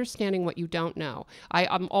 is understanding what you don't know.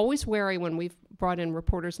 I'm always wary when we've brought in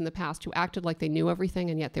reporters in the past who acted like they knew everything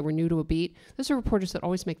and yet they were new to a beat. Those are reporters that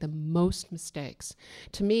always make the most mistakes.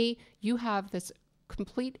 To me, you have this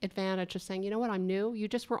complete advantage of saying, you know what, I'm new. You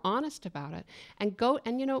just were honest about it. And go,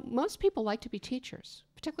 and most people like to be teachers,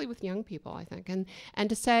 particularly with young people, I think. And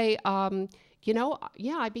to say,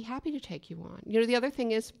 yeah, I'd be happy to take you on. The other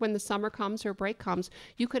thing is when the summer comes or break comes,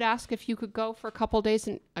 you could ask if you could go for a couple of days.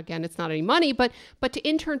 And again, it's not any money, but to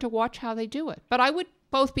intern to watch how they do it. But I would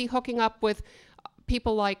both be hooking up with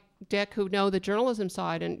people like Dick who know the journalism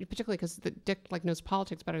side, and particularly because Dick knows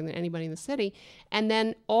politics better than anybody in the city, and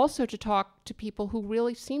then also to talk to people who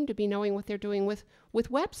really seem to be knowing what they're doing with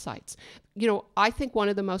websites. I think one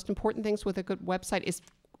of the most important things with a good website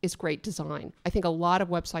is great design. I think a lot of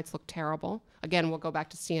websites look terrible. Again, we'll go back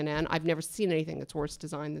to CNN. I've never seen anything that's worse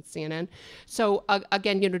designed than CNN. So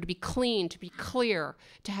again, to be clean, to be clear,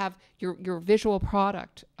 to have your visual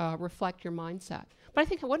product reflect your mindset. But I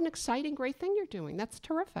think what an exciting, great thing you're doing. That's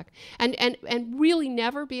terrific. And really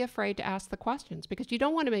never be afraid to ask the questions, because you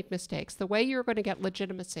don't want to make mistakes. The way you're going to get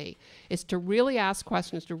legitimacy is to really ask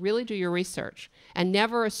questions, to really do your research, and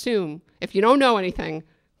never assume if you don't know anything,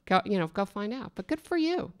 go find out. But good for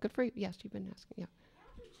you. Good for you. Yes, you've been asking. Yeah. How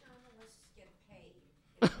do journalists get paid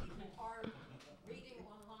if people are reading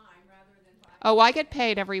online rather than buying? Oh, I get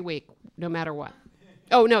paid every week, no matter what.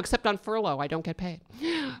 Oh, no, except on furlough, I don't get paid.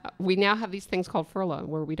 We now have these things called furlough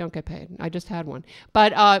where we don't get paid. I just had one.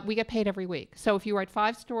 But we get paid every week. So if you write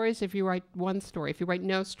 5 stories, if you write 1 story, if you write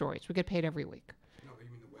no stories, we get paid every week. No,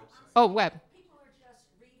 you mean the website. Oh, web. People are just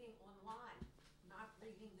reading online, not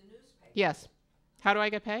reading the newspaper. Yes. How do I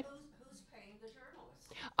get paid? Who's paying the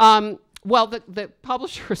journalists? Well, the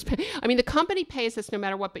publishers pay. I mean, the company pays us no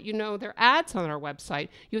matter what, but there are ads on our website.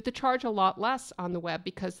 You have to charge a lot less on the web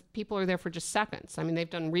because people are there for just seconds. I mean, they've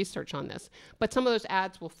done research on this. But some of those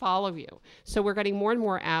ads will follow you. So we're getting more and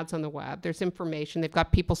more ads on the web. There's information. They've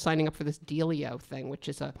got people signing up for this Dealio thing, which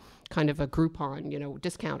is a kind of a Groupon,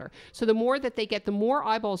 discounter. So the more that they get, the more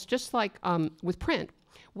eyeballs, just like with print.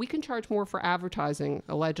 We can charge more for advertising,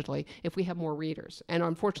 allegedly, if we have more readers. And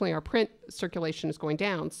unfortunately, our print circulation is going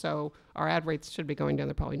down, so our ad rates should be going down.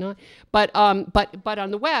 They're probably not. But on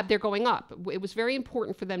the web, they're going up. It was very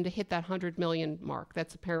important for them to hit that 100 million mark.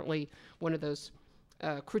 That's apparently one of those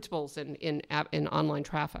crucibles in online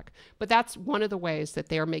traffic. But that's one of the ways that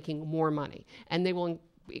they are making more money, and they will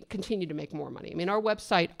continue to make more money. I mean, our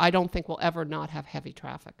website, I don't think will ever not have heavy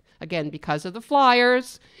traffic. Again, because of the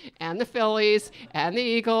Flyers and the Phillies and the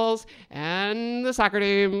Eagles and the soccer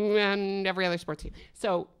team and every other sports team.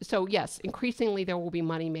 So yes, increasingly there will be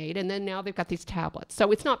money made. And then now they've got these tablets.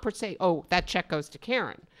 So it's not per se, oh, that check goes to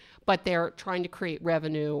Karen, but they're trying to create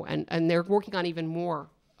revenue, and they're working on even more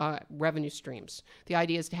revenue streams. The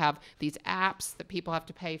idea is to have these apps that people have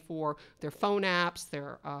to pay for, their phone apps,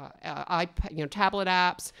 their iPad, tablet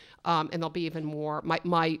apps, and there'll be even more.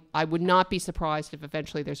 I would not be surprised if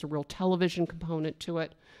eventually there's a real television component to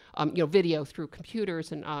it, video through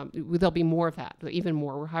computers, and there'll be more of that, even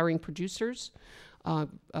more. We're hiring producers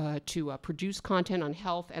to produce content on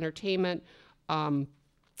health, entertainment,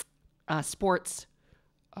 sports.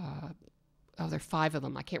 There are 5 of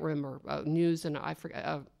them. I can't remember. News and I forget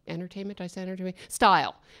entertainment, did I say entertainment?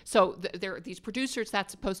 Style. So there are these producers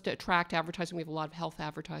that's supposed to attract advertising. We have a lot of health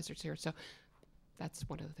advertisers here, so that's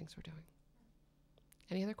one of the things we're doing.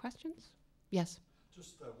 Any other questions? Yes.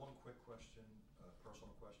 Just one quick question,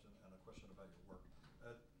 personal question, and a question about your work.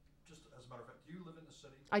 Just as a matter of fact, do you live in the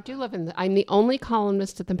city? I do live in the, I'm the only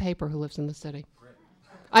columnist at the paper who lives in the city.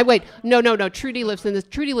 Great. No. Trudy lives in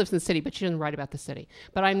the city, but she doesn't write about the city.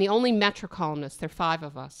 But I'm the only Metro columnist. There are 5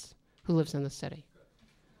 of us who lives in the city.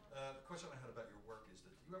 The question I had about your work is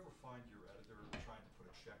that do you ever find your editor trying to put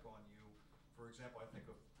a check on you? For example, I think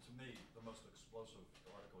of, to me, the most explosive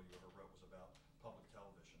article you ever wrote was about public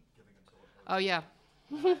television, giving until it hurts. Oh, yeah.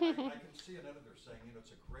 I can see an editor saying,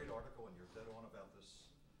 it's a great article and you're dead on about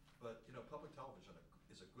this, but, public television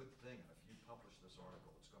is a good thing, and if you publish this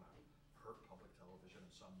article, it's going to hurt public television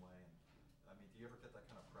in some way. And, do you ever get that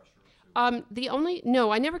kind of pressure?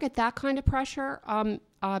 No, I never get that kind of pressure. I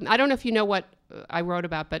don't know if you know what I wrote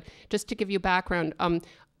about, but just to give you background,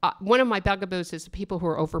 one of my bugaboos is the people who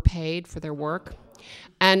are overpaid for their work.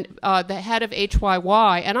 And the head of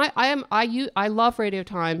HYY, and I love Radio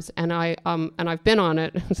Times, and I've been on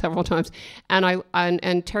it several times,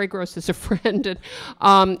 and Terry Gross is a friend,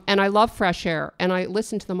 and I love Fresh Air, and I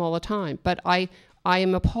listen to them all the time. But I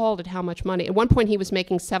am appalled at how much money. At one point, he was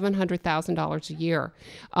making $700,000 a year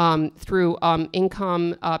through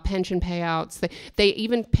income, pension payouts. They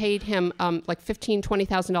even paid him like $15,000,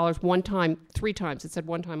 $20,000 one time, 3 times. It said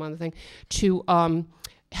one time on the thing to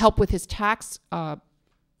help with his tax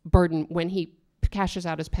burden when he cashes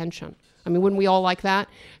out his pension. I mean, wouldn't we all like that?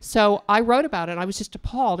 So I wrote about it, and I was just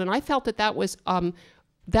appalled, and I felt that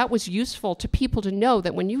was useful to people to know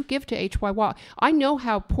that when you give to HYY, I know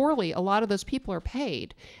how poorly a lot of those people are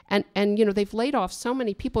paid, and they've laid off so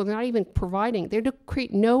many people. They're not even providing. They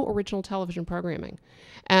create no original television programming,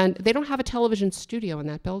 and they don't have a television studio in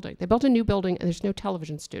that building. They built a new building, and there's no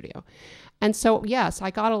television studio. And so, yes, I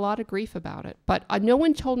got a lot of grief about it, but no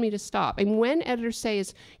one told me to stop. And when editors say,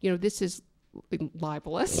 this is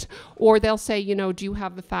libelous, or they'll say, do you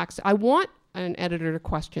have the facts? I want an editor to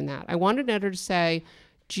question that. I want an editor to say,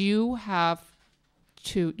 do you have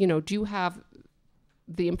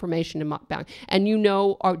the information about, and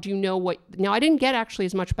or do you know what? Now, I didn't get actually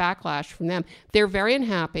as much backlash from them. They're very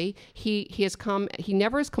unhappy. He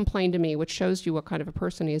never has complained to me, which shows you what kind of a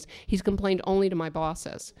person he is. He's complained only to my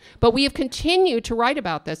bosses. But we have continued to write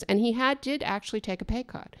about this, and he did actually take a pay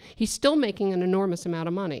cut. He's still making an enormous amount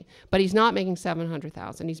of money, but he's not making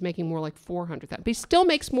 $700,000. He's making more like $400,000. But he still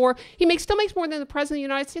makes more. Still makes more than the President of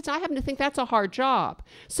the United States. I happen to think that's a hard job.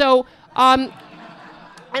 So.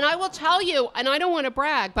 And I will tell you, and I don't want to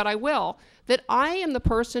brag, but I will, that I am the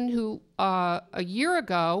person who a year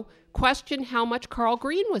ago questioned how much Carl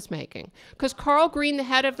Green was making. Because Carl Green, the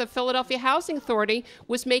head of the Philadelphia Housing Authority,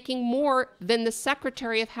 was making more than the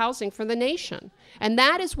Secretary of Housing for the nation. And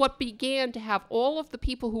that is what began to have all of the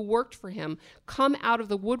people who worked for him come out of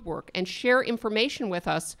the woodwork and share information with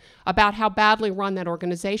us about how badly run that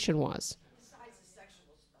organization was.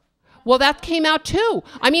 Well, that came out too.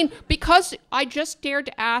 I mean, because I just dared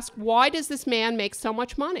to ask, why does this man make so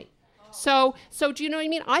much money? So do you know what I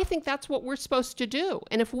mean? I think that's what we're supposed to do.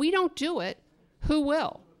 And if we don't do it, who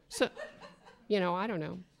will? So, I don't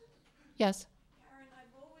know. Yes? Karen,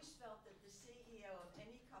 I've always felt that the CEO of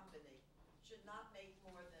any company should not make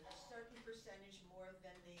more than a certain percentage more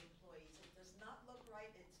than the employees. It does not look right.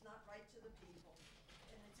 It's not right to the people.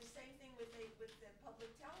 And it's the same thing with the public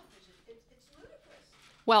television. It's ludicrous.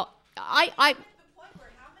 Well, At the point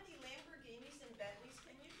where how many Lamborghinis and Bentleys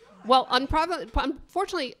can you drive? Well,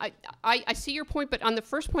 unfortunately, I see your point, but on the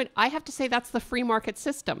first point, I have to say that's the free market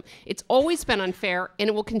system. It's always been unfair, and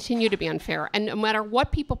it will continue to be unfair. And no matter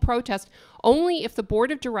what people protest, only if the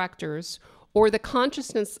board of directors or the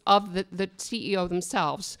consciousness of the CEO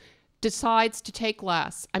themselves decides to take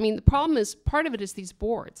less. I mean, the problem is, part of it is these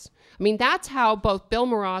boards. I mean, that's how both Bill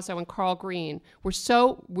Marazzo and Carl Green were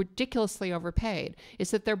so ridiculously overpaid, is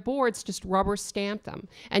that their boards just rubber stamp them.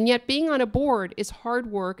 And yet being on a board is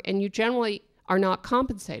hard work, and you generally are not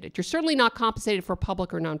compensated. You're certainly not compensated for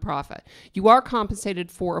public or nonprofit. You are compensated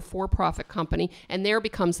for a for-profit company, and there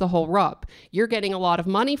becomes the whole rub. You're getting a lot of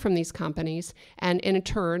money from these companies, and in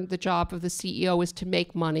turn, the job of the CEO is to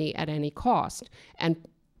make money at any cost. And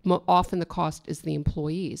often the cost is the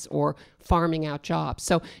employees or farming out jobs.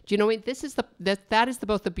 So, do you know, this is that is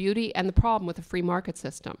both the beauty and the problem with the free market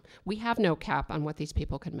system. We have no cap on what these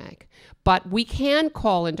people can make, but we can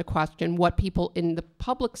call into question what people in the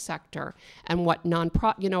public sector and what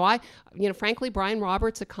frankly, Brian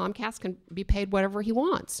Roberts at Comcast can be paid whatever he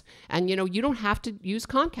wants, and you don't have to use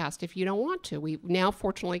Comcast if you don't want to. We now,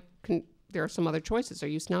 fortunately, there are some other choices. There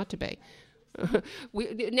used not to be.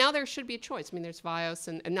 Now there should be a choice. I mean, there's Vios,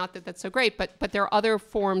 and not that that's so great, but there are other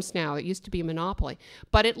forms now. It used to be a monopoly.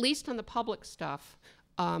 But at least on the public stuff,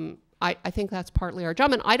 I think that's partly our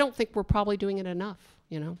job, and I don't think we're probably doing it enough,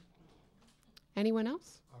 you know. Anyone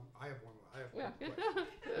else? I have one question.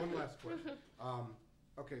 One last question.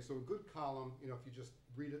 Okay, so a good column, you know, if you just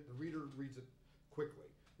read it, the reader reads it quickly,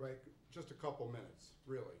 right? Just a couple minutes,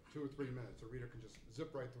 really, 2 or 3 minutes. A reader can just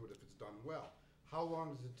zip right through it if it's done well. How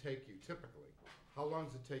long does it take you, typically? How long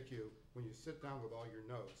does it take you when you sit down with all your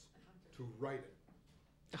notes to write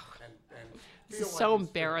it? And This is so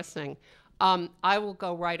embarrassing. I will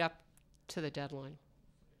go right up to the deadline.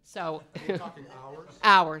 So are you talking hours?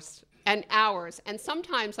 Hours and hours. And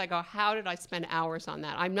sometimes I go, how did I spend hours on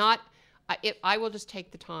that? I'm not, I will just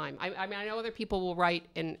take the time. I mean, I know other people will write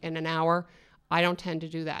in an hour. I don't tend to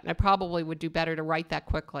do that. And I probably would do better to write that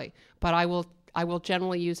quickly. But I will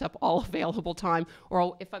generally use up all available time.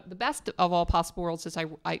 Or if the best of all possible worlds is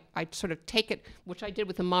I sort of take it, which I did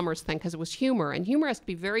with the Mummers thing, because it was humor. And humor has to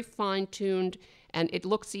be very fine-tuned, and it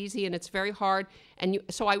looks easy, and it's very hard. And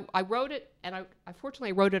so I wrote it, and I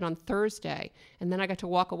wrote it on Thursday, and then I got to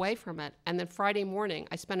walk away from it. And then Friday morning,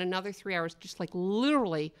 I spent another 3 hours just like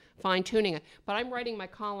literally fine-tuning it. But I'm writing my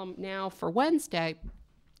column now for Wednesday,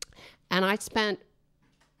 and I spent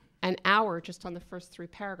an hour just on the first 3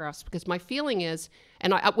 paragraphs, because my feeling is,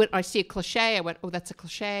 and when I see a cliche, I went, oh, that's a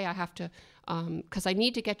cliche, I have to, because I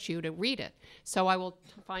need to get you to read it. So I will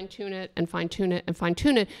fine-tune it and fine-tune it and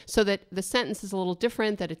fine-tune it so that the sentence is a little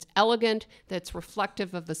different, that it's elegant, that it's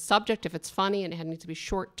reflective of the subject, if it's funny, and it needs to be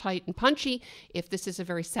short, tight, and punchy. If this is a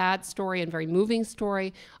very sad story and very moving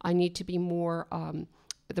story, I need to be more,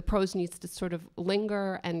 the prose needs to sort of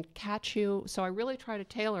linger and catch you. So I really try to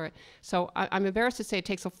tailor it. So I'm embarrassed to say it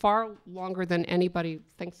takes a far longer than anybody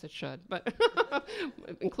thinks it should, but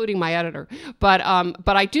including my editor. But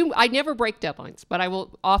I never break deadlines, but I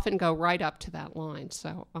will often go right up to that line.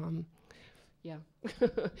 So yeah.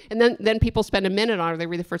 And then people spend a minute on it. They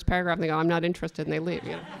read the first paragraph and they go, I'm not interested, and they leave.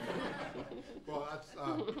 You know? Well,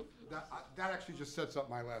 that actually just sets up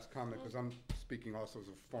my last comment, because I'm speaking also as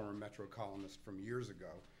a former Metro columnist from years ago.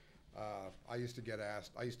 I used to get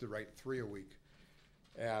asked, I used to write 3 a week,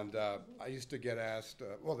 and I used to get asked,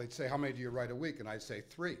 well, they'd say, how many do you write a week? And I'd say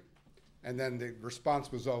 3. And then the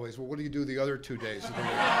response was always, well, what do you do the other 2 days of the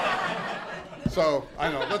week? So, I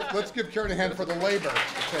know, let's give Karen a hand for the labor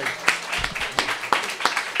it takes.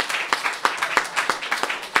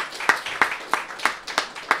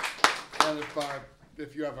 And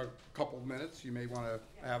if you have a couple minutes, you may want to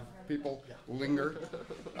have people linger.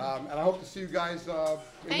 And I hope to see you guys in November.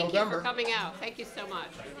 Thank you for coming out. Thank you so much.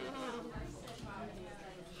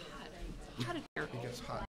 It gets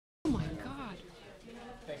hot. Oh my God.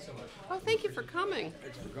 Thanks so much. Oh, thank you for coming.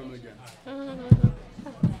 Thanks for coming again.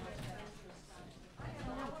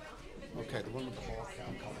 Okay, the one with the ball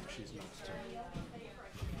cap color, she's nuts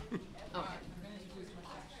too. Oh.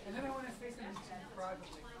 And then I want to say something to you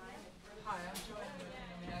privately. Hi, I'm Joanne.